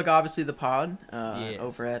 I'll plug obviously the pod Yes.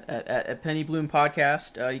 over at PennyBloom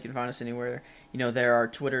Podcast. You can find us anywhere. There our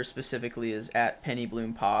Twitter specifically is at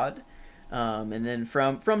PennyBloom Pod, and then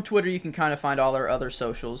from Twitter you can kind of find all our other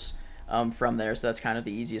socials from there. So that's kind of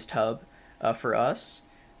the easiest hub for us.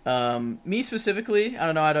 Me specifically, I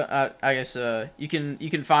don't know. I guess you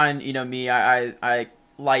can find me. I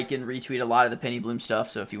like and retweet a lot of the PennyBloom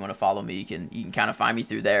stuff, so if you want to follow me, you can kind of find me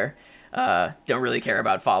through there. Don't really care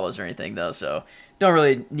about follows or anything though, so don't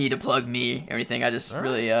really need to plug me or anything. I just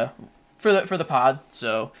really for the pod.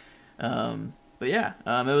 So, but yeah,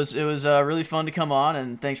 it was really fun to come on,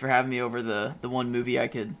 and thanks for having me over the one movie I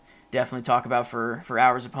could definitely talk about for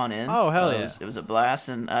hours upon end. Oh hell yeah! It was a blast,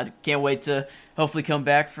 and I can't wait to hopefully come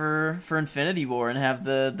back for Infinity War and have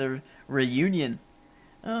the reunion.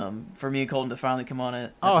 For me and Colton to finally come on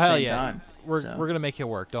at the same time. We're gonna make it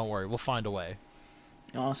work. Don't worry, we'll find a way.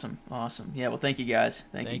 Awesome. Yeah, well, thank you guys.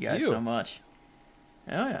 Thank you guys so much.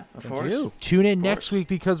 Oh yeah, of course. You. Tune in next week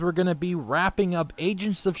because we're gonna be wrapping up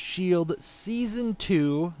Agents of S.H.I.E.L.D. Season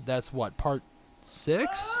 2. That's what, part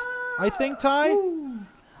 6? I think, Ty?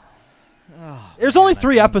 There's only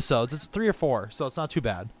 3 episodes. It's 3 or 4, so it's not too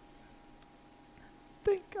bad.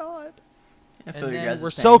 Thank God. I feel and you guys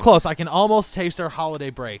we're so close. I can almost taste our holiday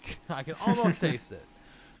break. I can almost taste it.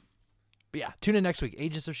 But yeah, tune in next week.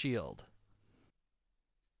 Agents of S.H.I.E.L.D.